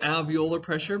 So the alveolar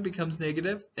pressure becomes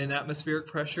negative, and atmospheric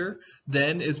pressure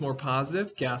then is more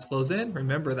positive. Gas flows in.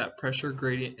 Remember, that pressure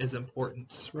gradient is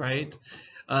important, right?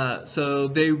 So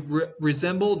they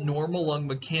resemble normal lung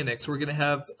mechanics. We're going to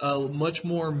have a much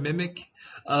more mimic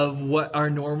of what are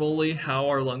normally how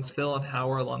our lungs fill and how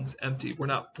our lungs empty. We're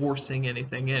not forcing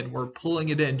anything in. We're pulling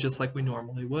it in just like we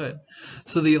normally would.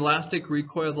 So the elastic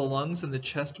recoil of the lungs and the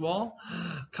chest wall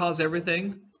cause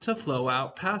everything to flow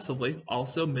out passively,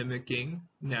 also mimicking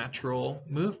natural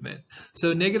movement.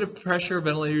 So negative pressure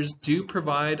ventilators do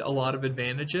provide a lot of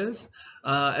advantages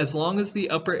as long as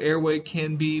the upper airway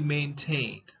can be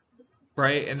maintained,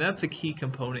 right? And that's a key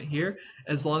component here,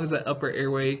 as long as that upper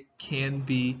airway can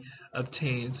be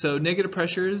obtained. So negative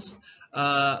pressures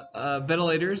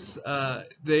ventilators,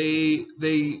 they're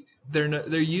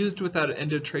used without an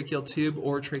endotracheal tube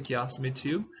or tracheostomy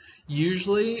tube.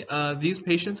 Usually, these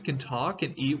patients can talk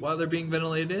and eat while they're being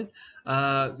ventilated.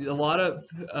 A lot of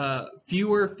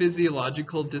fewer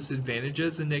physiological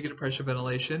disadvantages in negative pressure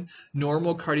ventilation.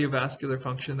 Normal cardiovascular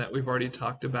function that we've already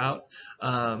talked about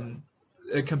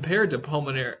compared to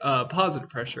pulmonary positive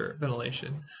pressure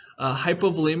ventilation.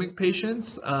 Hypovolemic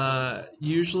patients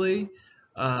usually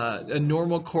a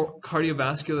normal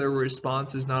cardiovascular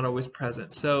response is not always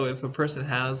present. So if a person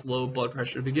has low blood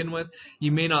pressure to begin with,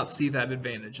 you may not see that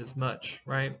advantage as much,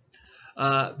 right?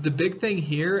 The big thing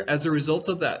here, as a result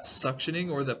of that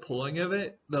suctioning or the pulling of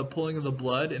it, the pulling of the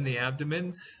blood in the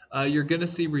abdomen, you're going to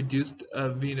see reduced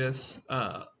venous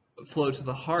flow to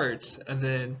the heart, and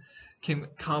then can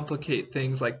complicate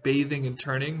things like bathing and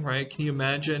turning, right? Can you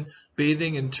imagine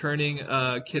bathing and turning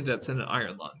a kid that's in an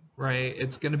iron lung, right?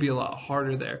 It's going to be a lot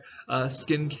harder there.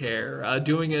 Skin care,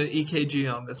 doing an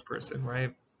EKG on this person,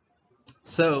 right?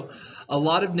 So a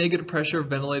lot of negative pressure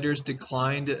ventilators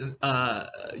declined,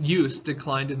 use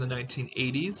declined in the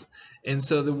 1980s. And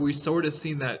so we sort of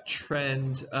seen that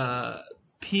trend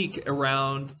peak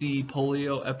around the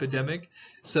polio epidemic.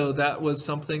 So that was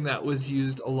something that was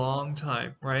used a long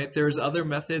time, right? There's other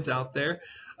methods out there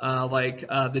like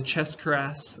the chest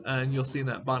caress, and you'll see in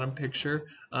that bottom picture,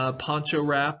 poncho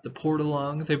wrap, the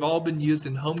portalung. They've all been used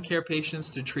in home care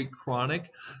patients to treat chronic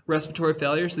respiratory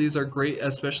failure. So these are great,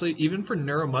 especially even for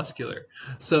neuromuscular.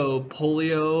 So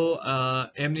polio,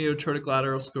 amyotrophic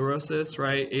lateral sclerosis,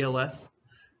 right? ALS,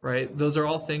 right? Those are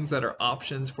all things that are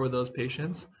options for those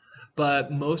patients.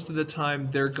 But most of the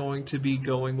time they're going to be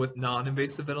going with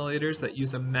non-invasive ventilators that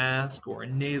use a mask or a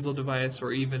nasal device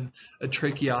or even a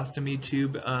tracheostomy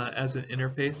tube as an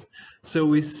interface. So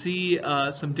we see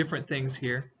some different things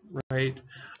here, right?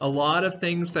 A lot of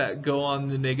things that go on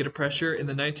the negative pressure. In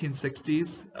the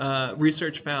 1960s,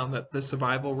 research found that the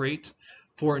survival rate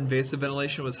for invasive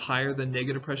ventilation was higher than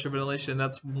negative pressure ventilation.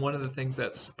 That's one of the things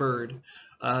that spurred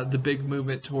the big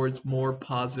movement towards more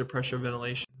positive pressure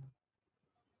ventilation.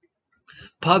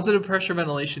 Positive pressure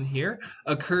ventilation here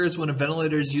occurs when a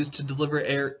ventilator is used to deliver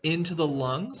air into the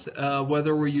lungs,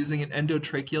 whether we're using an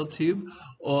endotracheal tube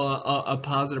or a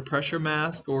positive pressure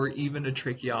mask or even a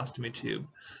tracheostomy tube.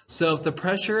 So if the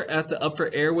pressure at the upper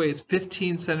airway is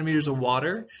 15 centimeters of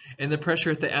water and the pressure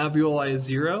at the alveoli is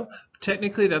 0,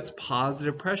 technically that's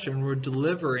positive pressure, and we're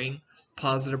delivering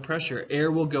positive pressure.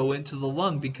 Air will go into the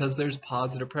lung because there's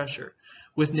positive pressure.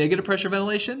 With negative pressure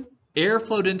ventilation, air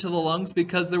flowed into the lungs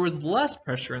because there was less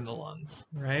pressure in the lungs,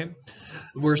 right?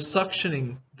 We're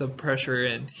suctioning the pressure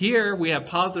in. Here we have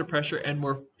positive pressure and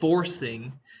we're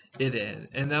forcing it in,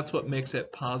 and that's what makes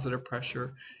it positive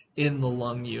pressure in the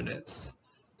lung units.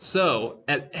 So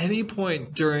at any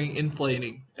point during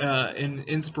inflating, in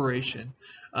inspiration,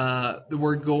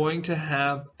 we're going to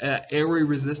have airway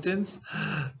resistance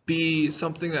be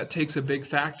something that takes a big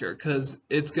factor, because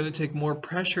it's going to take more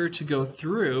pressure to go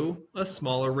through a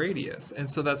smaller radius, and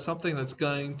so that's something that's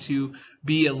going to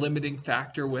be a limiting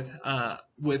factor with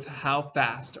how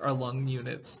fast our lung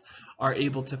units are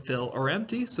able to fill or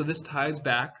empty. So this ties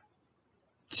back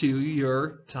to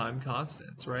your time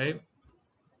constants, right?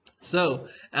 So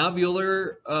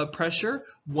alveolar pressure,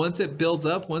 once it builds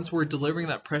up, once we're delivering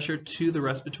that pressure to the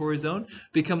respiratory zone,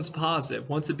 becomes positive.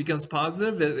 Once it becomes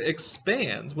positive, it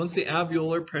expands. Once the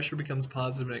alveolar pressure becomes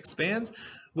positive and expands,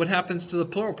 what happens to the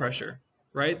pleural pressure?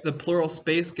 Right? The pleural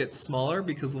space gets smaller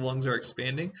because the lungs are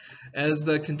expanding. As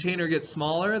the container gets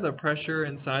smaller, the pressure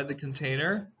inside the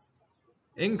container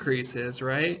increases,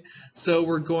 right? So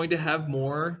we're going to have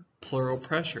more pleural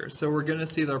pressure. So we're going to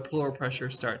see their pleural pressure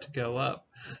start to go up.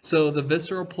 So the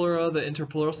visceral pleura, the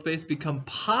interpleural space, become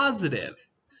positive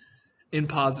in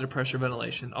positive pressure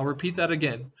ventilation. I'll repeat that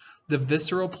again. The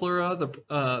visceral pleura,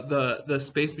 the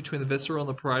space between the visceral and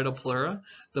the parietal pleura,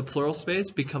 the pleural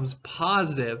space becomes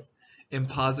positive in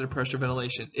positive pressure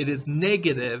ventilation. It is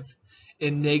negative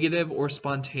in negative or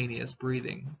spontaneous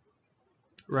breathing.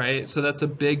 Right? So that's a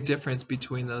big difference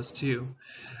between those two.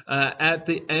 At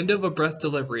the end of a breath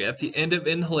delivery, at the end of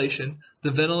inhalation,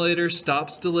 the ventilator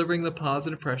stops delivering the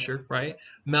positive pressure, right?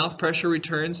 Mouth pressure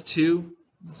returns to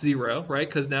 0, right?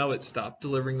 Because now it stopped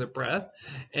delivering the breath.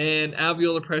 And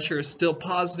alveolar pressure is still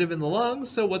positive in the lungs,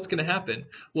 so what's going to happen?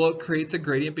 Well, it creates a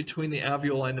gradient between the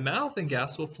alveoli and the mouth, and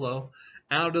gas will flow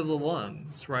out of the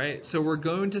lungs, right? So we're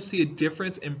going to see a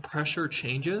difference in pressure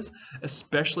changes,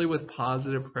 especially with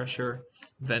positive pressure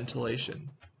ventilation.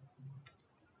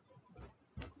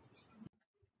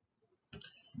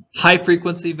 High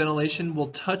frequency ventilation, we'll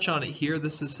touch on it here.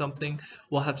 This is something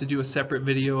we'll have to do a separate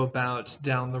video about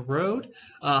down the road.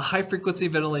 High frequency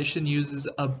ventilation uses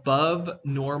above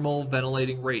normal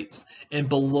ventilating rates and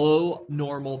below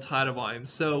normal tidal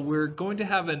volumes. So we're going to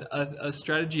have a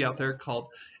strategy out there called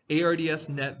ARDS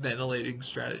net ventilating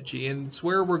strategy, and it's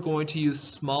where we're going to use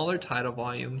smaller tidal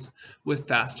volumes with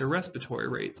faster respiratory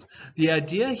rates. The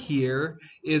idea here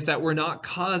is that we're not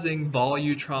causing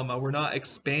volume trauma, we're not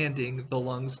expanding the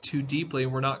lungs too deeply,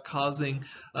 and we're not causing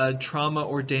trauma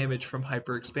or damage from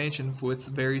hyperexpansion with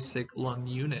very sick lung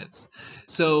units.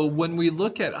 So when we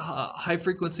look at high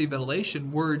frequency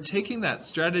ventilation, we're taking that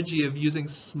strategy of using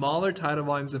smaller tidal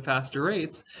volumes and faster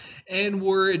rates, and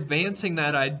we're advancing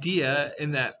that idea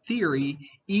in that theory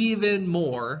even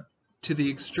more to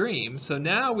the extreme. So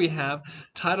now we have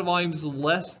tidal volumes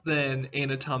less than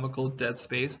anatomical dead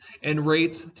space and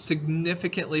rates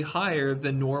significantly higher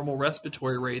than normal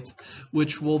respiratory rates,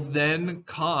 which will then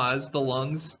cause the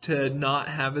lungs to not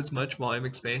have as much volume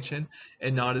expansion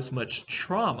and not as much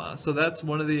trauma. So that's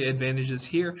one of the advantages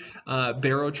here.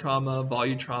 Barotrauma,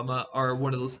 volume trauma are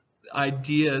one of those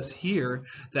ideas here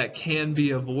that can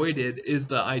be avoided is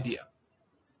the idea.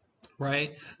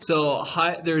 Right? So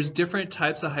there's different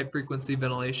types of high frequency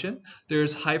ventilation.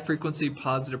 There's high frequency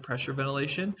positive pressure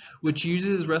ventilation, which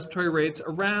uses respiratory rates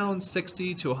around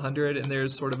 60 to 100, and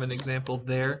there's sort of an example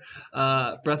there.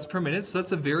 Breaths per minute, so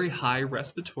that's a very high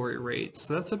respiratory rate.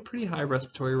 So that's a pretty high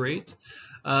respiratory rate.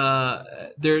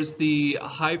 There's the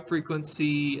high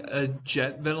frequency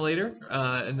jet ventilator,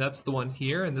 and that's the one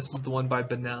here, and this is the one by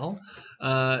Bennell.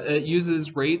 It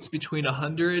uses rates between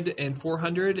 100 and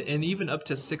 400 and even up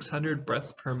to 600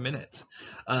 breaths per minute.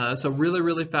 So really,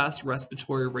 really fast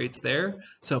respiratory rates there.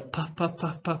 So puff, puff,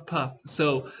 puff, puff, puff.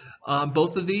 So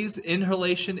both of these,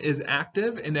 inhalation is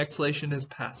active and exhalation is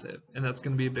passive, and that's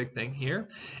going to be a big thing here.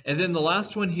 And then the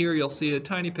last one here, you'll see a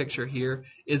tiny picture here,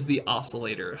 is the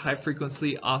oscillator, high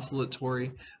frequency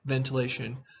oscillatory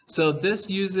ventilation. So this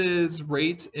uses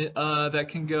rates that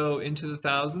can go into the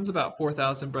thousands, about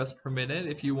 4,000 breaths per minute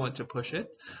if you want to push it.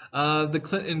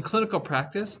 In clinical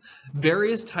practice,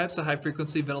 various types of high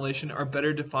frequency ventilation are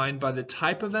better defined by the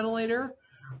type of ventilator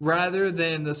rather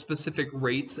than the specific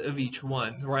rates of each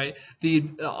one, right? The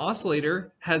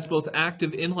oscillator has both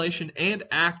active inhalation and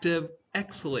active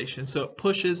exhalation. So it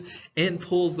pushes and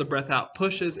pulls the breath out,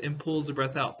 pushes and pulls the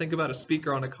breath out. Think about a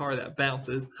speaker on a car that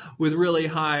bounces with really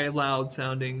high, loud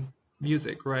sounding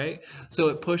music, right? So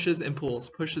it pushes and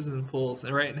pulls,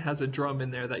 and right, and has a drum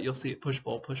in there that you'll see it push,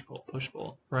 pull, push, pull, push,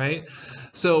 pull, right?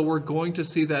 So we're going to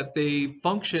see that they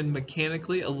function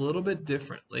mechanically a little bit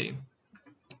differently.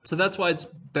 So that's why it's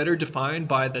better defined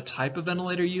by the type of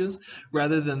ventilator used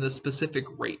rather than the specific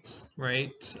rates,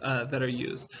 right, that are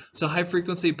used. So high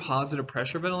frequency positive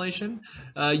pressure ventilation,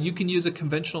 you can use a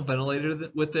conventional ventilator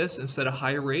with this instead of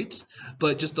higher rates,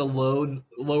 but just a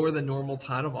lower than normal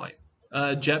tidal volume.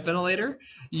 Jet ventilator,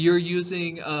 you're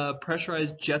using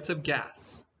pressurized jets of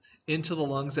gas into the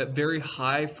lungs at very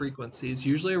high frequencies,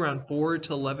 usually around 4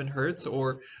 to 11 hertz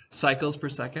or cycles per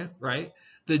second, right?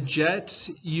 The jet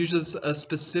uses a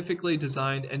specifically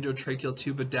designed endotracheal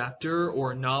tube adapter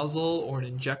or nozzle or an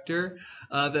injector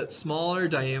that smaller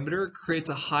diameter creates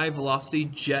a high velocity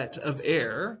jet of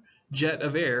air,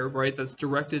 right, that's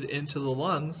directed into the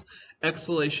lungs.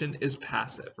 Exhalation is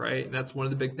passive, right? And that's one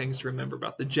of the big things to remember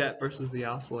about the jet versus the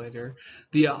oscillator.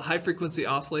 The high frequency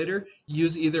oscillator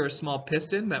use either a small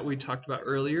piston that we talked about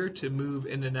earlier to move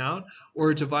in and out, or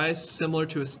a device similar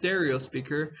to a stereo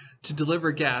speaker to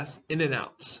deliver gas in and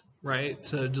out, right?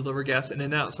 To deliver gas in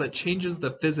and out. So that changes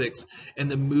the physics and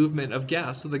the movement of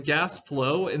gas. So the gas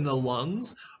flow in the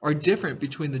lungs are different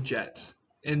between the jet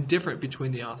and different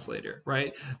between the oscillator,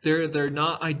 right? They're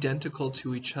not identical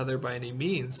to each other by any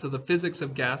means. So the physics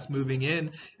of gas moving in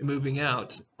and moving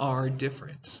out are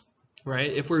different,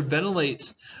 right? If we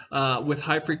ventilate with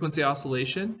high frequency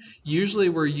oscillation, usually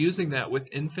we're using that with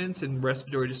infants in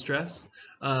respiratory distress,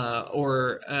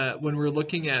 or when we're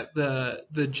looking at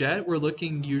the jet, we're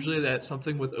looking usually at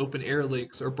something with open air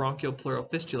leaks or bronchial pleural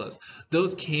fistulas.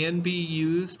 Those can be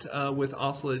used with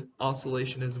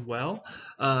oscillation as well.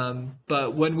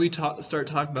 But when we start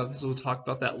talking about this, we'll talk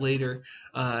about that later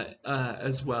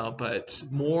as well. But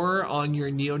more on your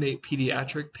neonate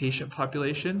pediatric patient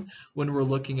population when we're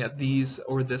looking at these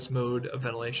or this mode of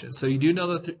ventilation. So you do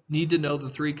know need to know the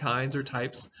three kinds or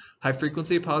types: high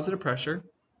frequency positive pressure,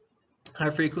 high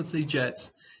frequency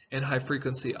jets, and high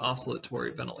frequency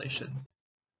oscillatory ventilation.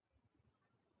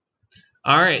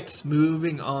 All right,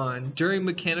 moving on. During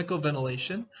mechanical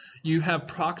ventilation, you have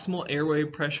proximal airway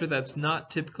pressure that's not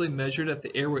typically measured at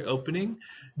the airway opening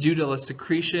due to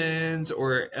secretions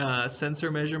or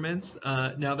sensor measurements.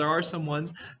 Now, there are some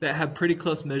ones that have pretty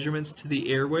close measurements to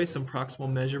the airway, some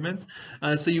proximal measurements.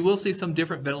 So you will see some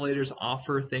different ventilators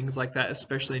offer things like that,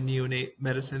 especially in neonate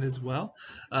medicine as well.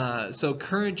 So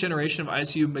current generation of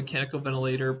ICU mechanical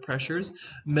ventilator pressures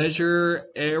measure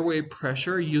airway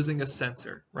pressure using a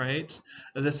sensor, right?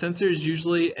 The sensor is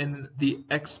usually in the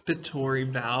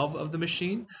expiratory valve of the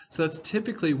machine, so that's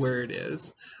typically where it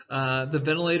is. The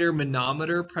ventilator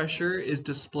manometer pressure is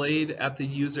displayed at the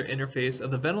user interface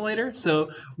of the ventilator.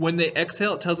 So when they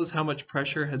exhale, it tells us how much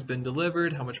pressure has been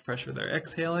delivered, how much pressure they're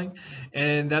exhaling,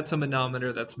 and that's a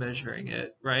manometer that's measuring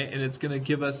it, right? And it's going to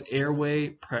give us airway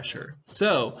pressure.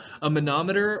 So a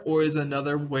manometer or is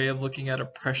another way of looking at a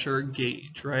pressure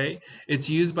gauge, right? It's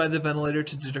used by the ventilator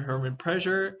to determine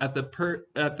pressure at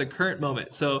the current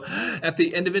moment. So at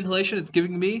the end of inhalation, it's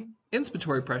giving me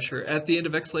inspiratory pressure. At the end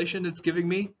of exhalation, it's giving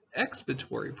me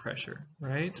expiratory pressure,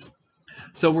 right?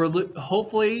 So we're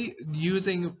hopefully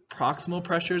using proximal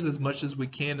pressures as much as we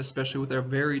can, especially with our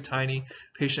very tiny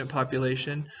patient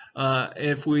population.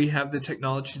 If we have the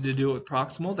technology to do it with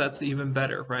proximal, that's even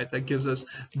better, right? That gives us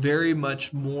very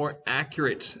much more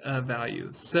accurate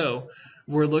values. So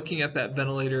we're looking at that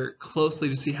ventilator closely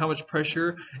to see how much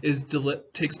pressure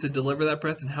takes to deliver that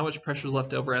breath and how much pressure is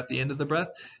left over at the end of the breath,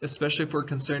 especially if we're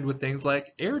concerned with things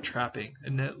like air trapping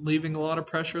and leaving a lot of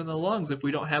pressure in the lungs if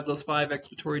we don't have those 5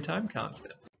 expiratory time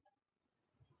constants.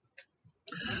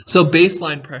 So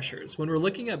baseline pressures. When we're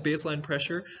looking at baseline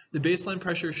pressure, the baseline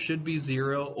pressure should be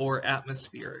 0 or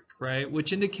atmospheric, right?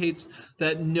 Which indicates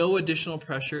that no additional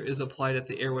pressure is applied at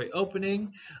the airway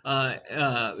opening,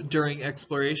 during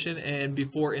exploration and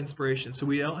before inspiration. So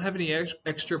we don't have any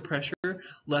extra pressure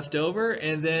left over,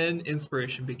 and then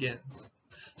inspiration begins.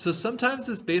 So sometimes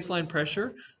this baseline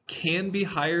pressure can be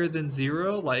higher than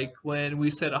 0, like when we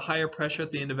set a higher pressure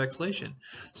at the end of exhalation.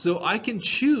 So I can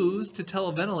choose to tell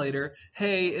a ventilator,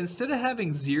 hey, instead of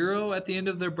having 0 at the end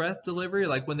of their breath delivery,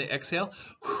 like when they exhale,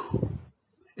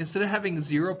 instead of having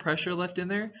 0 pressure left in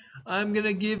there, I'm going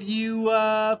to give you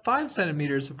 5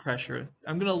 centimeters of pressure.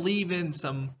 I'm going to leave in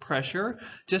some pressure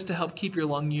just to help keep your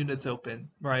lung units open,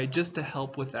 right? Just to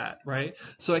help with that, right?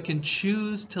 So I can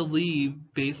choose to leave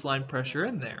baseline pressure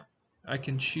in there. I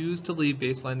can choose to leave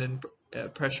baseline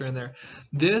pressure in there.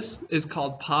 This is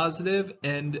called positive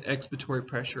end expiratory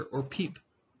pressure, or PEEP,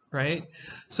 right?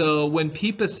 So when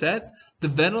PEEP is set, the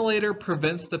ventilator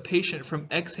prevents the patient from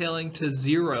exhaling to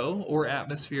 0 or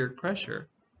atmospheric pressure.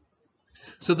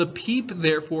 So the PEEP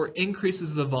therefore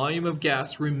increases the volume of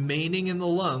gas remaining in the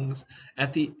lungs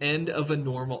at the end of a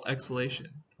normal exhalation,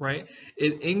 right?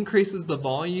 It increases the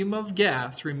volume of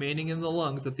gas remaining in the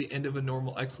lungs at the end of a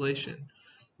normal exhalation,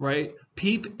 right?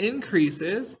 PEEP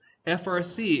increases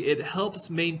FRC. It helps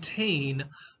maintain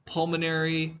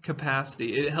pulmonary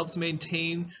capacity. It helps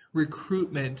maintain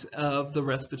recruitment of the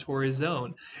respiratory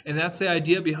zone. And that's the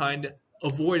idea behind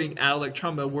avoiding atalic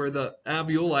trauma where the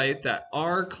alveoli that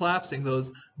are collapsing,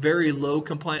 those very low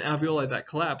compliant alveoli that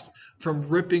collapse, from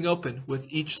ripping open with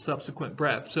each subsequent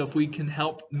breath. So if we can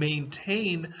help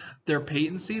maintain their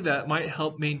patency, that might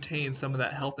help maintain some of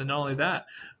that health, and not only that,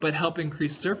 but help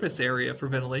increase surface area for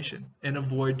ventilation and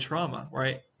avoid trauma,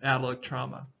 right? Atalic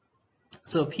trauma.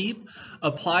 So PEEP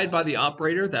applied by the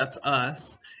operator, that's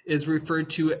us, is referred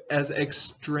to as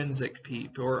extrinsic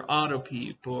PEEP or auto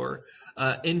PEEP or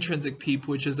intrinsic PEEP,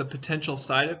 which is a potential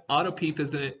auto PEEP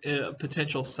is a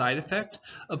potential side effect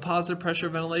of positive pressure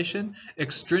ventilation.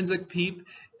 Extrinsic PEEP,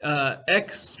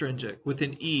 extrinsic with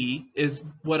an E, is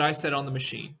what I said on the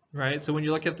machine, right? So when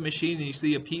you look at the machine and you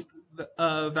see a PEEP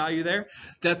value there,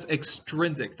 that's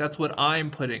extrinsic. That's what I'm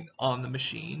putting on the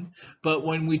machine. But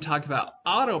when we talk about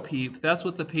auto PEEP, that's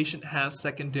what the patient has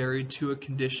secondary to a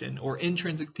condition, or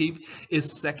intrinsic PEEP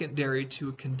is secondary to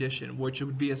a condition, which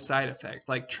would be a side effect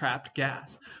like trapped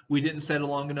gas. We didn't set a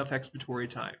long enough expiratory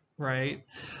time, right?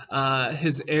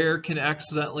 His air can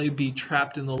accidentally be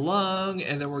trapped in the lung,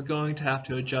 and then we're going to have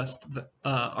to adjust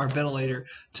our ventilator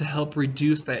to help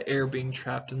reduce that air being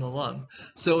trapped in the lung.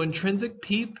 So intrinsic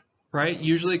PEEP, right,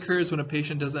 usually occurs when a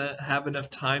patient doesn't have enough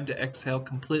time to exhale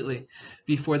completely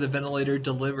before the ventilator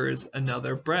delivers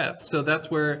another breath. So that's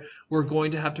where we're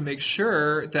going to have to make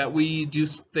sure that we do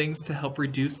things to help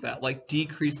reduce that, like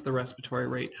decrease the respiratory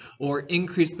rate or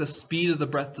increase the speed of the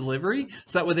breath delivery,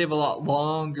 so that way they have a lot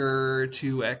longer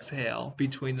to exhale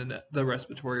between the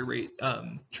respiratory rate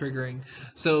triggering.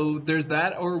 So there's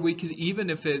that, or we could even,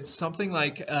 if it's something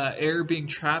like air being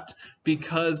trapped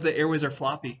because the airways are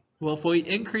floppy. Well, if we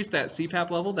increase that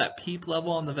CPAP level, that PEEP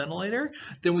level on the ventilator,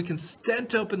 then we can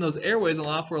stent open those airways and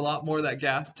allow for a lot more of that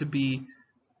gas to be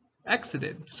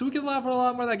exited. So we can allow for a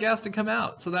lot more of that gas to come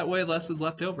out, so that way less is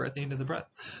left over at the end of the breath.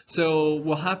 So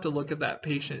we'll have to look at that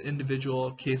patient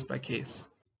individual case by case.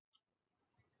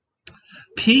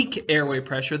 Peak airway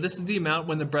pressure, this is the amount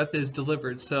when the breath is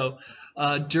delivered. So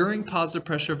during positive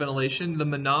pressure ventilation, the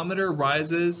manometer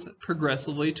rises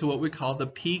progressively to what we call the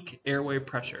peak airway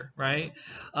pressure, right?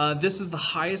 This is the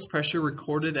highest pressure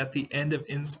recorded at the end of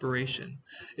inspiration.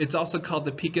 It's also called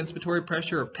the peak inspiratory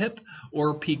pressure, or PIP,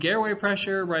 or peak airway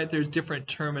pressure, right? There's different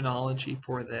terminology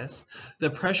for this. The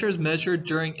pressures measured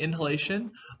during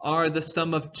inhalation are the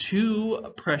sum of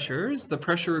two pressures: the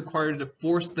pressure required to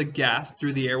force the gas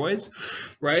through the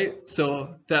airways, right?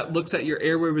 So that looks at your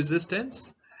airway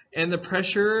resistance, and the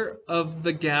pressure of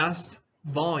the gas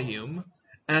volume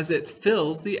as it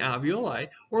fills the alveoli,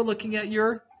 or looking at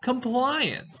your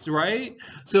compliance, right?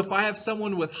 So if I have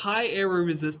someone with high airway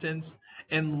resistance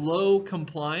and low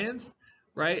compliance,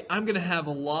 right, I'm going to have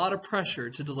a lot of pressure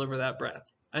to deliver that breath.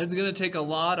 It's going to take a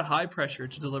lot of high pressure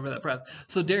to deliver that breath.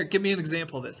 So Derek, give me an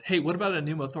example of this. Hey, what about a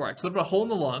pneumothorax? What about a hole in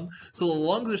the lung? So the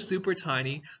lungs are super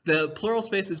tiny. The pleural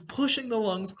space is pushing the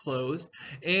lungs closed,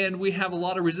 and we have a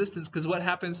lot of resistance because what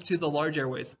happens to the large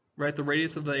airways, right? The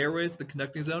radius of the airways, the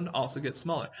conducting zone, also gets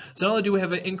smaller. So not only do we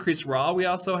have an increased raw, we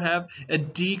also have a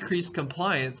decreased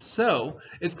compliance. So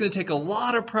it's going to take a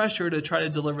lot of pressure to try to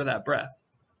deliver that breath.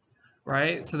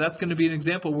 Right? So that's going to be an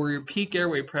example where your peak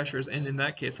airway pressures, and in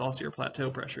that case also your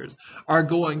plateau pressures, are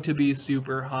going to be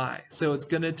super high. So it's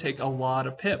going to take a lot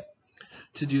of PIP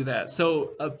to do that.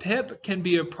 So a PIP can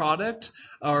be a product,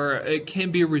 or it can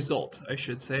be a result, I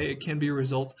should say. It can be a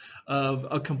result of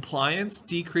a compliance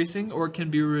decreasing, or it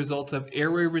can be a result of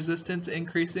airway resistance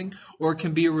increasing, or it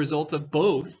can be a result of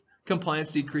both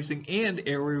compliance decreasing and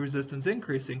airway resistance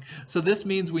increasing. So this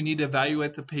means we need to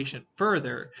evaluate the patient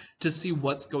further to see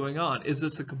what's going on. Is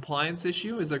this a compliance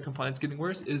issue? Is their compliance getting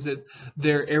worse? Is it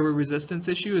their airway resistance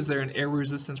issue? Is there an airway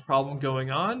resistance problem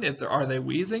going on? Are they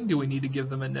wheezing? Do we need to give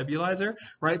them a nebulizer?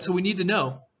 Right? So we need to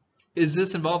know, is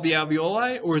this involve the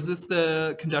alveoli, or is this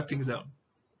the conducting zone?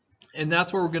 And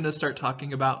that's where we're going to start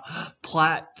talking about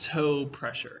plateau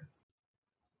pressure.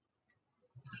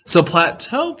 So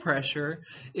plateau pressure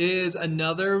is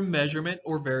another measurement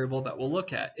or variable that we'll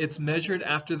look at. It's measured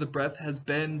after the breath has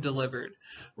been delivered,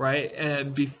 right?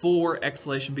 And before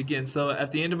exhalation begins. So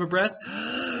at the end of a breath,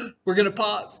 we're going to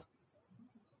pause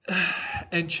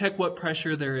and check what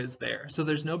pressure there is there. So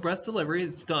there's no breath delivery,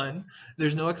 it's done.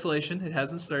 There's no exhalation, it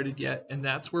hasn't started yet, and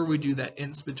that's where we do that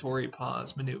inspiratory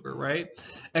pause maneuver, right?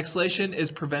 Exhalation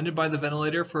is prevented by the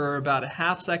ventilator for about a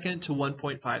half second to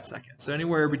 1.5 seconds. So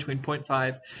anywhere between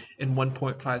 0.5 and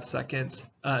 1.5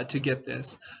 seconds to get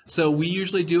this. So we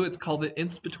usually do, it's called an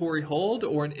inspiratory hold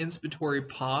or an inspiratory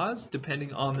pause,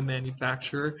 depending on the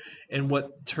manufacturer and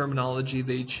what terminology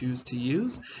they choose to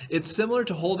use. It's similar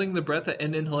to holding the breath at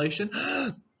end inhalation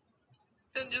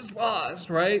and just paused,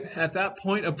 right? At that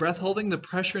point of breath holding, the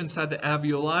pressure inside the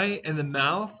alveoli and the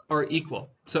mouth are equal.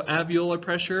 So alveolar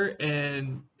pressure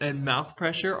and mouth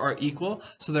pressure are equal.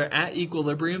 So they're at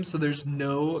equilibrium, so there's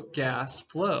no gas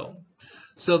flow.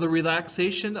 So the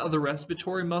relaxation of the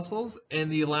respiratory muscles and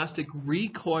the elastic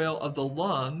recoil of the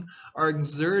lung are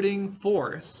exerting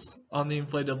force on the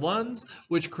inflated lungs,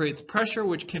 which creates pressure,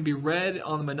 which can be read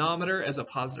on the manometer as a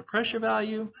positive pressure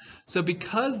value. So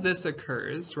because this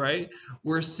occurs, right,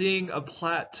 we're seeing a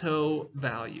plateau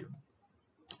value.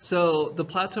 So the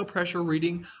plateau pressure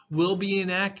reading will be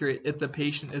inaccurate if the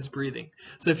patient is breathing.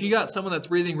 So if you got someone that's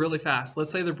breathing really fast,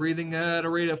 let's say they're breathing at a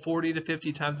rate of 40 to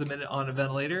 50 times a minute on a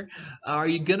ventilator, are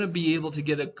you going to be able to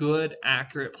get a good,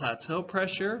 accurate plateau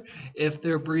pressure if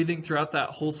they're breathing throughout that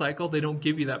whole cycle? They don't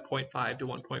give you that 0.5 to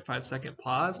 1.5 second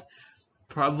pause.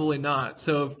 Probably not.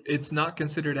 So it's not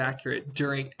considered accurate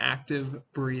during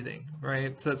active breathing,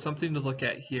 right? So that's something to look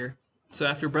at here. So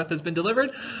after breath has been delivered,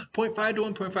 0.5 to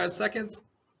 1.5 seconds,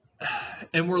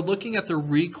 and we're looking at the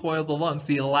recoil of the lungs,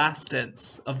 the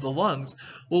elastance of the lungs.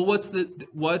 Well, what's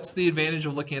the advantage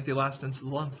of looking at the elastance of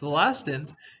the lungs? The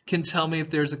elastance can tell me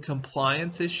if there's a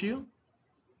compliance issue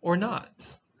or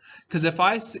not. Because if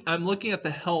I'm looking at the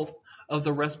health of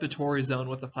the respiratory zone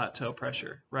with the plateau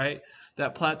pressure, right?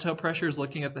 That plateau pressure is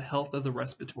looking at the health of the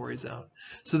respiratory zone.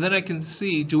 So then I can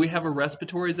see, do we have a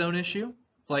respiratory zone issue?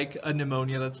 Like a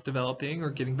pneumonia that's developing or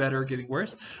getting better or getting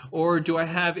worse? Or do I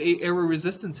have a airway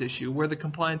resistance issue where the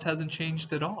compliance hasn't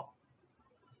changed at all?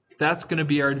 That's going to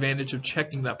be our advantage of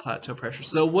checking that plateau pressure.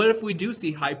 So what if we do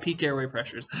see high peak airway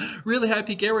pressures? Really high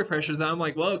peak airway pressures, then I'm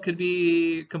like, well, it could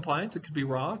be compliance, it could be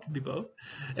raw, it could be both.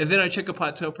 And then I check a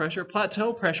plateau pressure.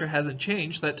 Plateau pressure hasn't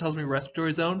changed. That tells me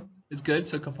respiratory zone is good,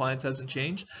 so compliance hasn't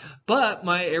changed. But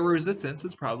my airway resistance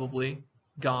is probably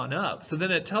gone up. So then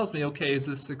it tells me, okay, is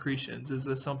this secretions? Is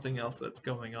this something else that's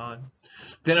going on?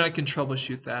 Then I can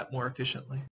troubleshoot that more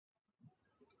efficiently.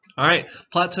 All right,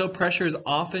 plateau pressure is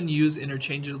often used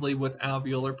interchangeably with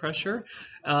alveolar pressure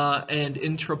and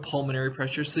intrapulmonary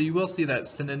pressure. So you will see that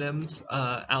synonyms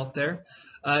out there.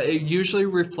 It usually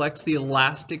reflects the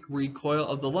elastic recoil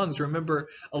of the lungs. Remember,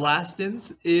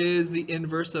 elastance is the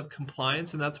inverse of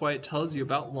compliance, and that's why it tells you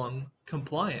about lung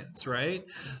compliance, right?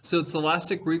 So it's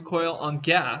elastic recoil on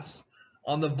gas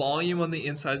on the volume on the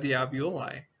inside of the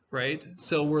alveoli, right?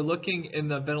 So we're looking in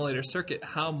the ventilator circuit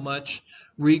how much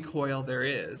recoil there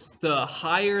is. The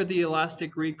higher the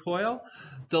elastic recoil,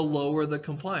 the lower the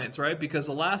compliance, right? Because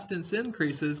elastance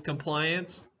increases,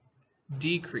 compliance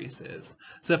decreases.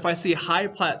 So if I see high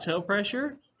plateau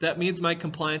pressure, that means my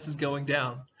compliance is going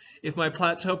down. If my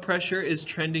plateau pressure is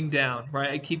trending down, right,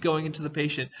 I keep going into the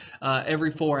patient every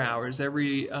 4 hours,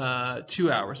 every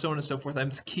 2 hours, so on and so forth. I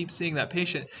keep seeing that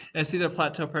patient, and I see their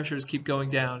plateau pressures keep going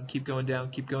down, keep going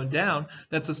down, keep going down.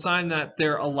 That's a sign that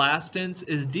their elastance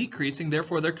is decreasing,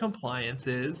 therefore their compliance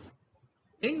is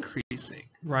increasing,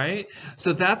 right?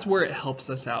 So that's where it helps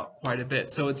us out quite a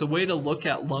bit. So it's a way to look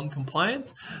at lung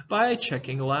compliance by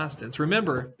checking elastance.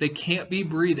 Remember, they can't be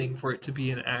breathing for it to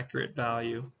be an accurate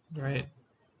value, right?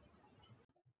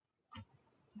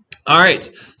 All right,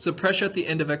 so pressure at the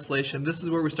end of exhalation. This is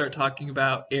where we start talking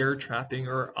about air trapping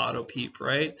or auto PEEP,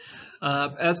 right?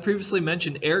 As previously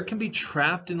mentioned, air can be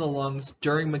trapped in the lungs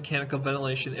during mechanical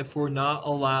ventilation if we're not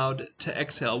allowed to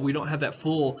exhale. We don't have that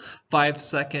full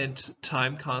 5-second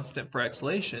time constant for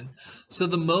exhalation. So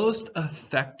the most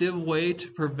effective way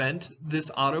to prevent this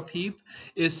auto PEEP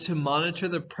is to monitor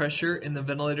the pressure in the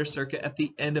ventilator circuit at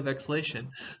the end of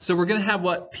exhalation. So we're going to have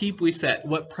what PEEP we set,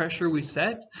 what pressure we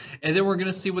set, and then we're going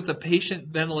to see what the patient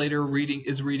ventilator reading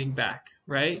is reading back,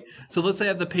 right? So let's say I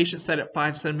have the patient set at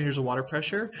 5 centimeters of water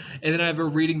pressure, and then I have a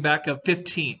reading back of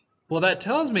 15. Well, that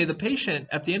tells me the patient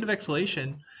at the end of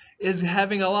exhalation is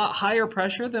having a lot higher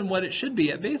pressure than what it should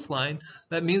be at baseline.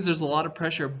 That means there's a lot of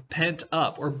pressure pent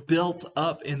up or built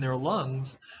up in their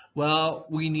lungs. Well,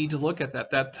 we need to look at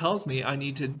that. That tells me I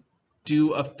need to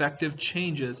do effective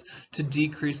changes to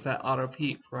decrease that auto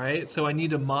PEEP, right? So I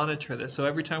need to monitor this. So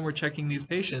every time we're checking these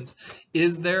patients,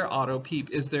 is there auto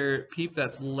PEEP? Is there PEEP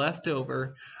that's left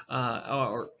over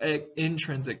or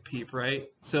intrinsic PEEP, right?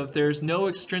 So if there's no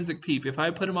extrinsic PEEP, if I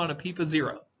put them on a PEEP of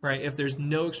 0, right? If there's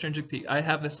no extrinsic PEEP, I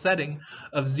have a setting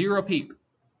of 0 PEEP,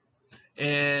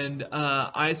 and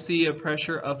I see a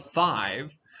pressure of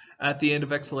 5 at the end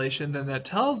of exhalation, then that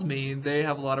tells me they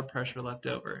have a lot of pressure left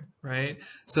over, right?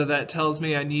 So that tells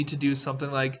me I need to do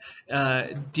something like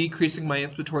decreasing my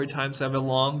inspiratory time so I have a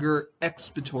longer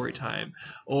expiratory time,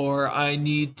 or I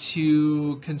need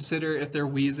to consider if they're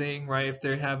wheezing, right? If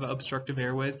they have obstructive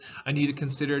airways, I need to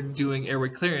consider doing airway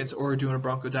clearance or doing a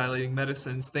bronchodilating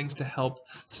medicines, things to help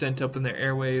stent open their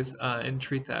airways and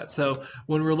treat that. So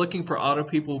when we're looking for auto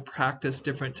PEEP, we'll practice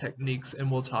different techniques,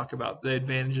 and we'll talk about the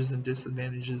advantages and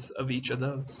disadvantages of each of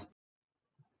those.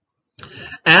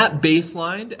 At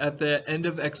baseline, at the end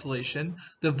of exhalation,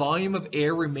 the volume of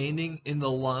air remaining in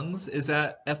the lungs is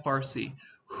at FRC.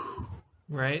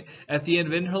 Right? At the end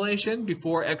of inhalation,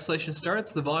 before exhalation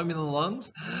starts, the volume in the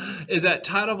lungs is at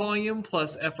tidal volume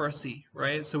plus FRC,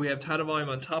 right? So we have tidal volume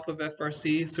on top of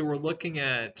FRC, so we're looking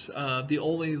at the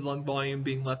only lung volume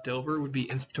being left over would be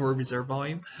inspiratory reserve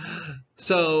volume.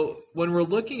 So when we're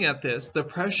looking at this, the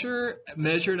pressure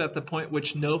measured at the point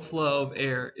which no flow of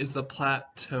air is the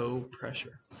plateau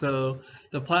pressure. So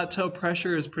the plateau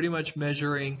pressure is pretty much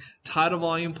measuring tidal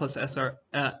volume plus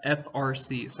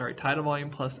FRC, sorry, tidal volume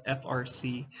plus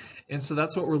FRC. And so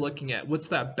that's what we're looking at. What's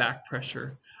that back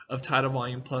pressure of tidal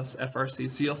volume plus FRC?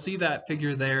 So you'll see that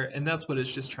figure there, and that's what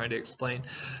it's just trying to explain.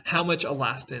 How much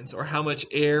elastance or how much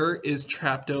air is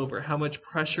trapped over, how much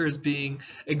pressure is being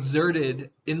exerted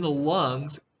in the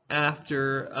lungs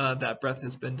after that breath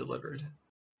has been delivered.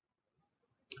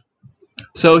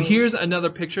 So here's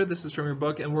another picture. This is from your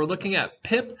book, and we're looking at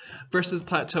PIP versus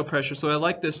plateau pressure. So I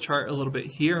like this chart a little bit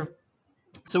here.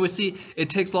 So we see it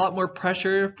takes a lot more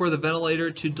pressure for the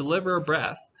ventilator to deliver a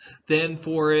breath than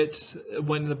for it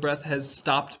when the breath has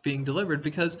stopped being delivered,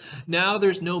 because now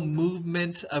there's no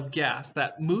movement of gas.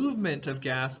 That movement of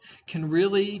gas can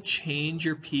really change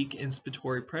your peak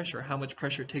inspiratory pressure, how much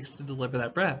pressure it takes to deliver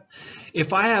that breath.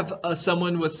 If I have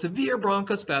someone with severe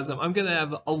bronchospasm, I'm going to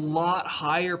have a lot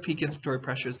higher peak inspiratory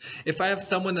pressures. If I have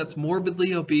someone that's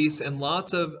morbidly obese and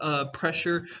lots of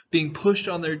pressure being pushed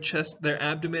on their chest, their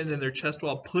abdomen and their chest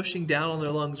wall, pushing down on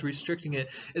their lungs, restricting it,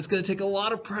 it's going to take a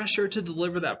lot of pressure to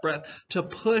deliver that breath, to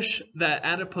push that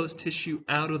adipose tissue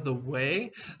out of the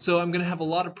way. So I'm going to have a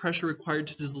lot of pressure required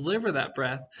to deliver that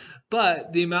breath,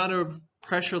 but the amount of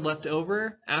pressure left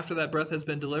over after that breath has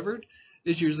been delivered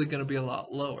is usually going to be a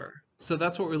lot lower. So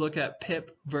that's what we look at,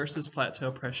 PIP versus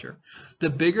plateau pressure. The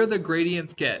bigger the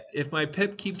gradients get, if my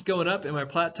PIP keeps going up and my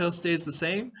plateau stays the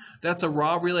same, that's a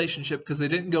raw relationship because they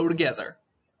didn't go together.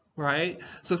 Right?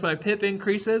 So if my PIP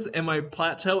increases and my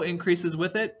plateau increases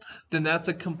with it, then that's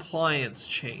a compliance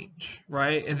change,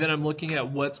 right? And then I'm looking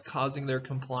at what's causing their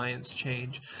compliance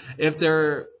change. If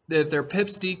their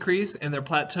PIPs decrease and their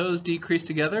plateaus decrease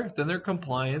together, then their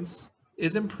compliance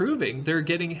is improving. They're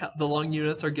getting, the lung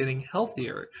units are getting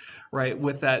healthier, right,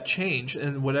 with that change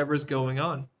and whatever's going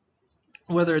on,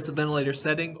 whether it's a ventilator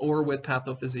setting or with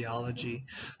pathophysiology.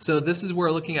 So this is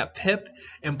where looking at PIP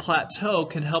and plateau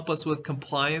can help us with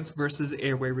compliance versus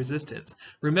airway resistance.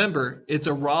 Remember, it's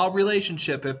a raw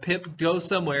relationship if PIP goes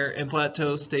somewhere and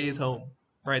plateau stays home,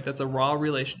 right? That's a raw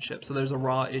relationship. So there's a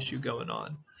raw issue going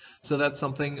on. So that's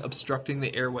something obstructing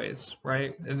the airways,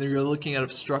 right? And then you're looking at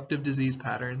obstructive disease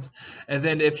patterns. And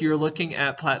then if you're looking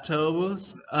at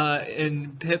plateaus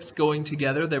and PIPs going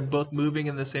together, they're both moving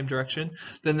in the same direction,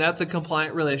 then that's a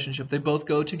compliant relationship. They both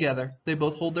go together. They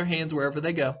both hold their hands wherever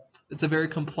they go. It's a very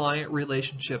compliant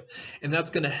relationship. And that's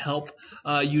going to help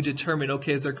you determine,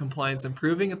 okay, is their compliance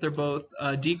improving if they're both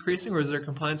decreasing, or is their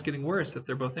compliance getting worse if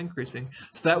they're both increasing?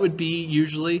 So that would be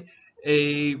usually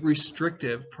a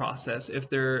restrictive process if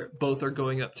they're both are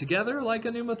going up together, like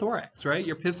a pneumothorax, right?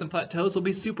 Your PIPs and plateaus will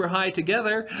be super high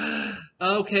together.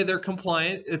 Okay, they're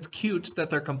compliant. It's cute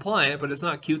that they're compliant, but it's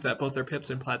not cute that both their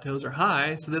PIPs and plateaus are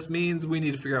high. So this means we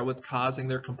need to figure out what's causing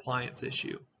their compliance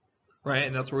issue, right?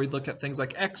 And that's where we look at things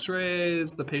like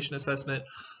x-rays, the patient assessment,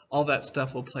 all that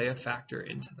stuff will play a factor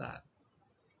into that.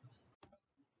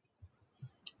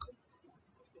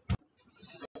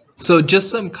 So just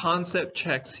some concept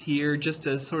checks here just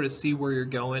to sort of see where you're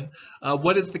going.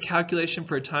 What is the calculation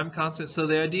for a time constant? So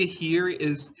the idea here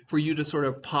is for you to sort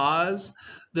of pause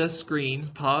the screen,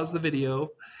 pause the video,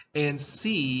 and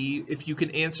see if you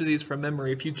can answer these from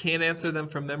memory. If you can answer them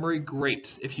from memory,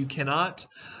 great. If you cannot,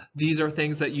 these are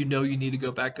things that you know you need to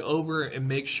go back over and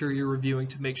make sure you're reviewing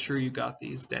to make sure you got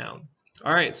these down.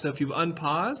 All right, so if you've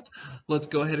unpaused, let's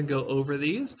go ahead and go over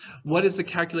these. What is the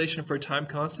calculation for time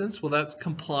constants? Well, that's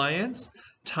compliance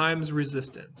times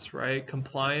resistance, right?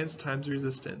 Compliance times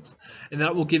resistance. And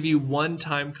that will give you one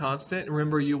time constant. And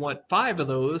remember, you want 5 of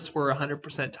those for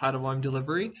 100% tidal volume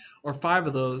delivery, or 5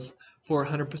 of those for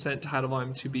 100% tidal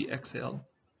volume to be exhaled.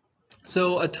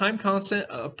 So a time constant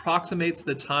approximates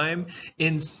the time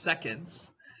in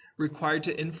seconds required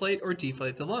to inflate or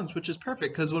deflate the lungs, which is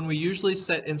perfect because when we usually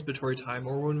set inspiratory time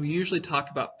or when we usually talk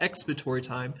about expiratory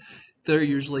time, they're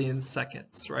usually in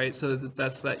seconds, right? So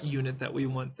that's that unit that we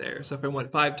want there. So if I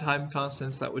want 5 time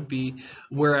constants, that would be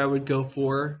where I would go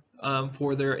for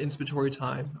their inspiratory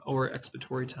time or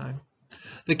expiratory time.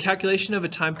 The calculation of a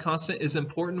time constant is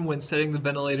important when setting the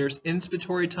ventilator's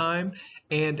inspiratory time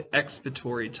and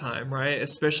expiratory time, right?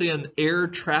 Especially on air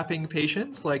trapping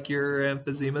patients like your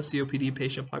emphysema COPD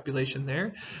patient population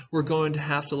there. We're going to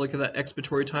have to look at that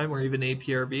expiratory time or even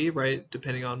APRV, right?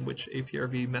 Depending on which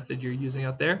APRV method you're using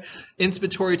out there.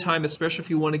 Inspiratory time, especially if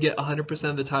you want to get 100%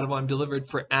 of the tidal volume delivered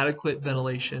for adequate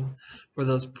ventilation for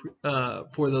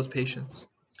those patients.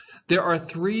 There are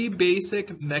 3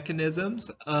 basic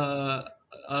mechanisms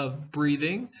of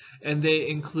breathing, and they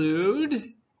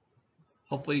include,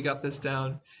 hopefully you got this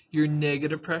down, your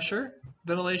negative pressure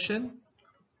ventilation,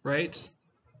 right?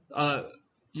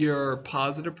 Your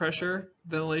positive pressure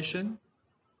ventilation,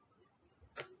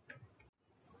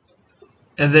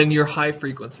 and then your high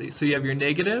frequency. So you have your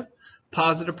negative,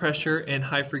 positive pressure, and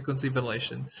high frequency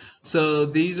ventilation. So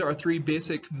these are 3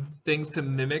 basic things to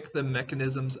mimic the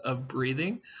mechanisms of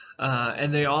breathing,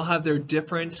 and they all have their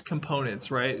different components,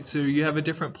 right? So you have a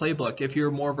different playbook. If you're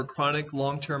more of a chronic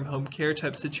long-term home care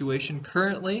type situation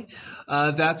currently,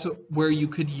 that's where you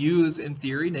could use, in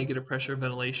theory, negative pressure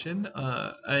ventilation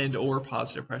and or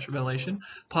positive pressure ventilation.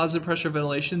 Positive pressure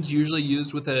ventilation is usually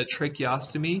used with a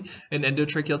tracheostomy, an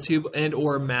endotracheal tube, and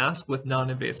or a mask with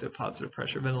non-invasive positive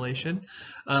pressure ventilation.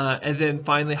 And then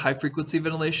finally, high frequency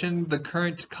ventilation. The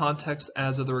current context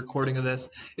as of the recording of this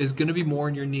is going to be more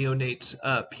in your neonate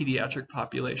pediatric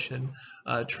population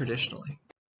traditionally.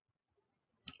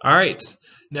 All right,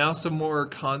 now some more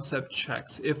concept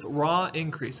checks. If RAW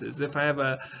increases, if I have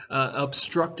a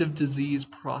obstructive disease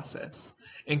process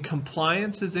and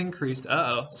compliance is increased,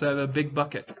 so I have a big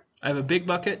bucket. I have a big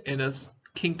bucket and a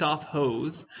kinked off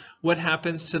hose. What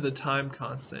happens to the time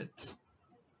constant?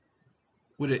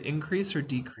 Would it increase or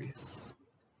decrease?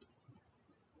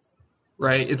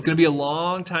 Right, it's going to be a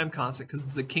long time constant because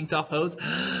it's a kinked off hose,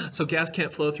 so gas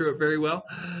can't flow through it very well.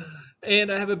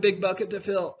 And I have a big bucket to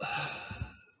fill.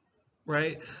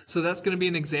 Right, so that's going to be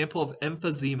an example of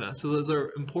emphysema. So those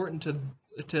are important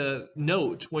to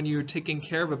note when you're taking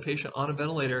care of a patient on a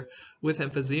ventilator with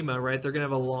emphysema, right? They're going to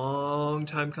have a long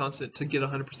time constant to get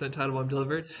 100% tidal volume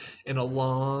delivered and a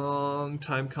long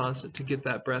time constant to get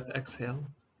that breath exhaled.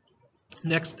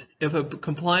 Next, if a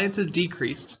compliance is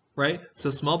decreased, right,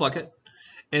 so small bucket,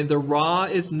 and the RAW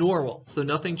is normal, so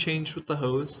nothing changed with the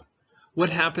hose, what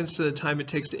happens to the time it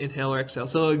takes to inhale or exhale?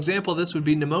 So an example of this would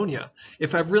be pneumonia.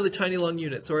 If I have really tiny lung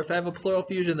units, or if I have a pleural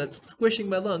effusion that's squishing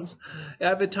my lungs, I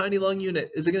have a tiny lung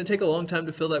unit, is it going to take a long time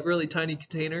to fill that really tiny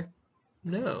container?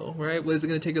 No, right? Is it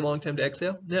going to take a long time to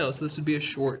exhale? No, so this would be a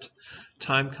short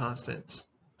time constant.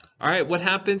 All right, what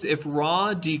happens if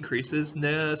RAW decreases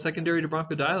secondary to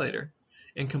bronchodilator?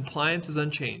 And compliance is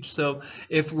unchanged. So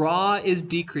if RAW is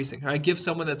decreasing, I give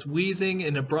someone that's wheezing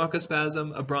in a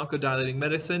bronchospasm, a bronchodilating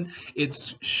medicine,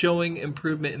 it's showing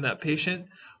improvement in that patient.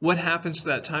 What happens to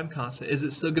that time constant? Is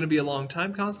it still going to be a long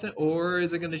time constant, or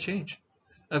is it going to change?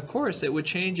 Of course, it would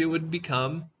change. It would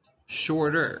become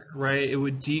shorter, right? It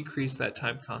would decrease that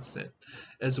time constant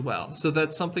as well. So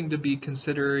that's something to be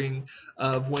considering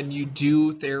of when you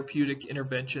do therapeutic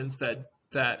interventions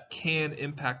that can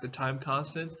impact the time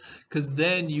constants, because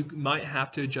then you might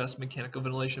have to adjust mechanical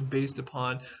ventilation based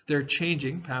upon their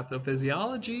changing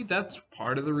pathophysiology. That's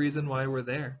part of the reason why we're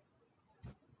there.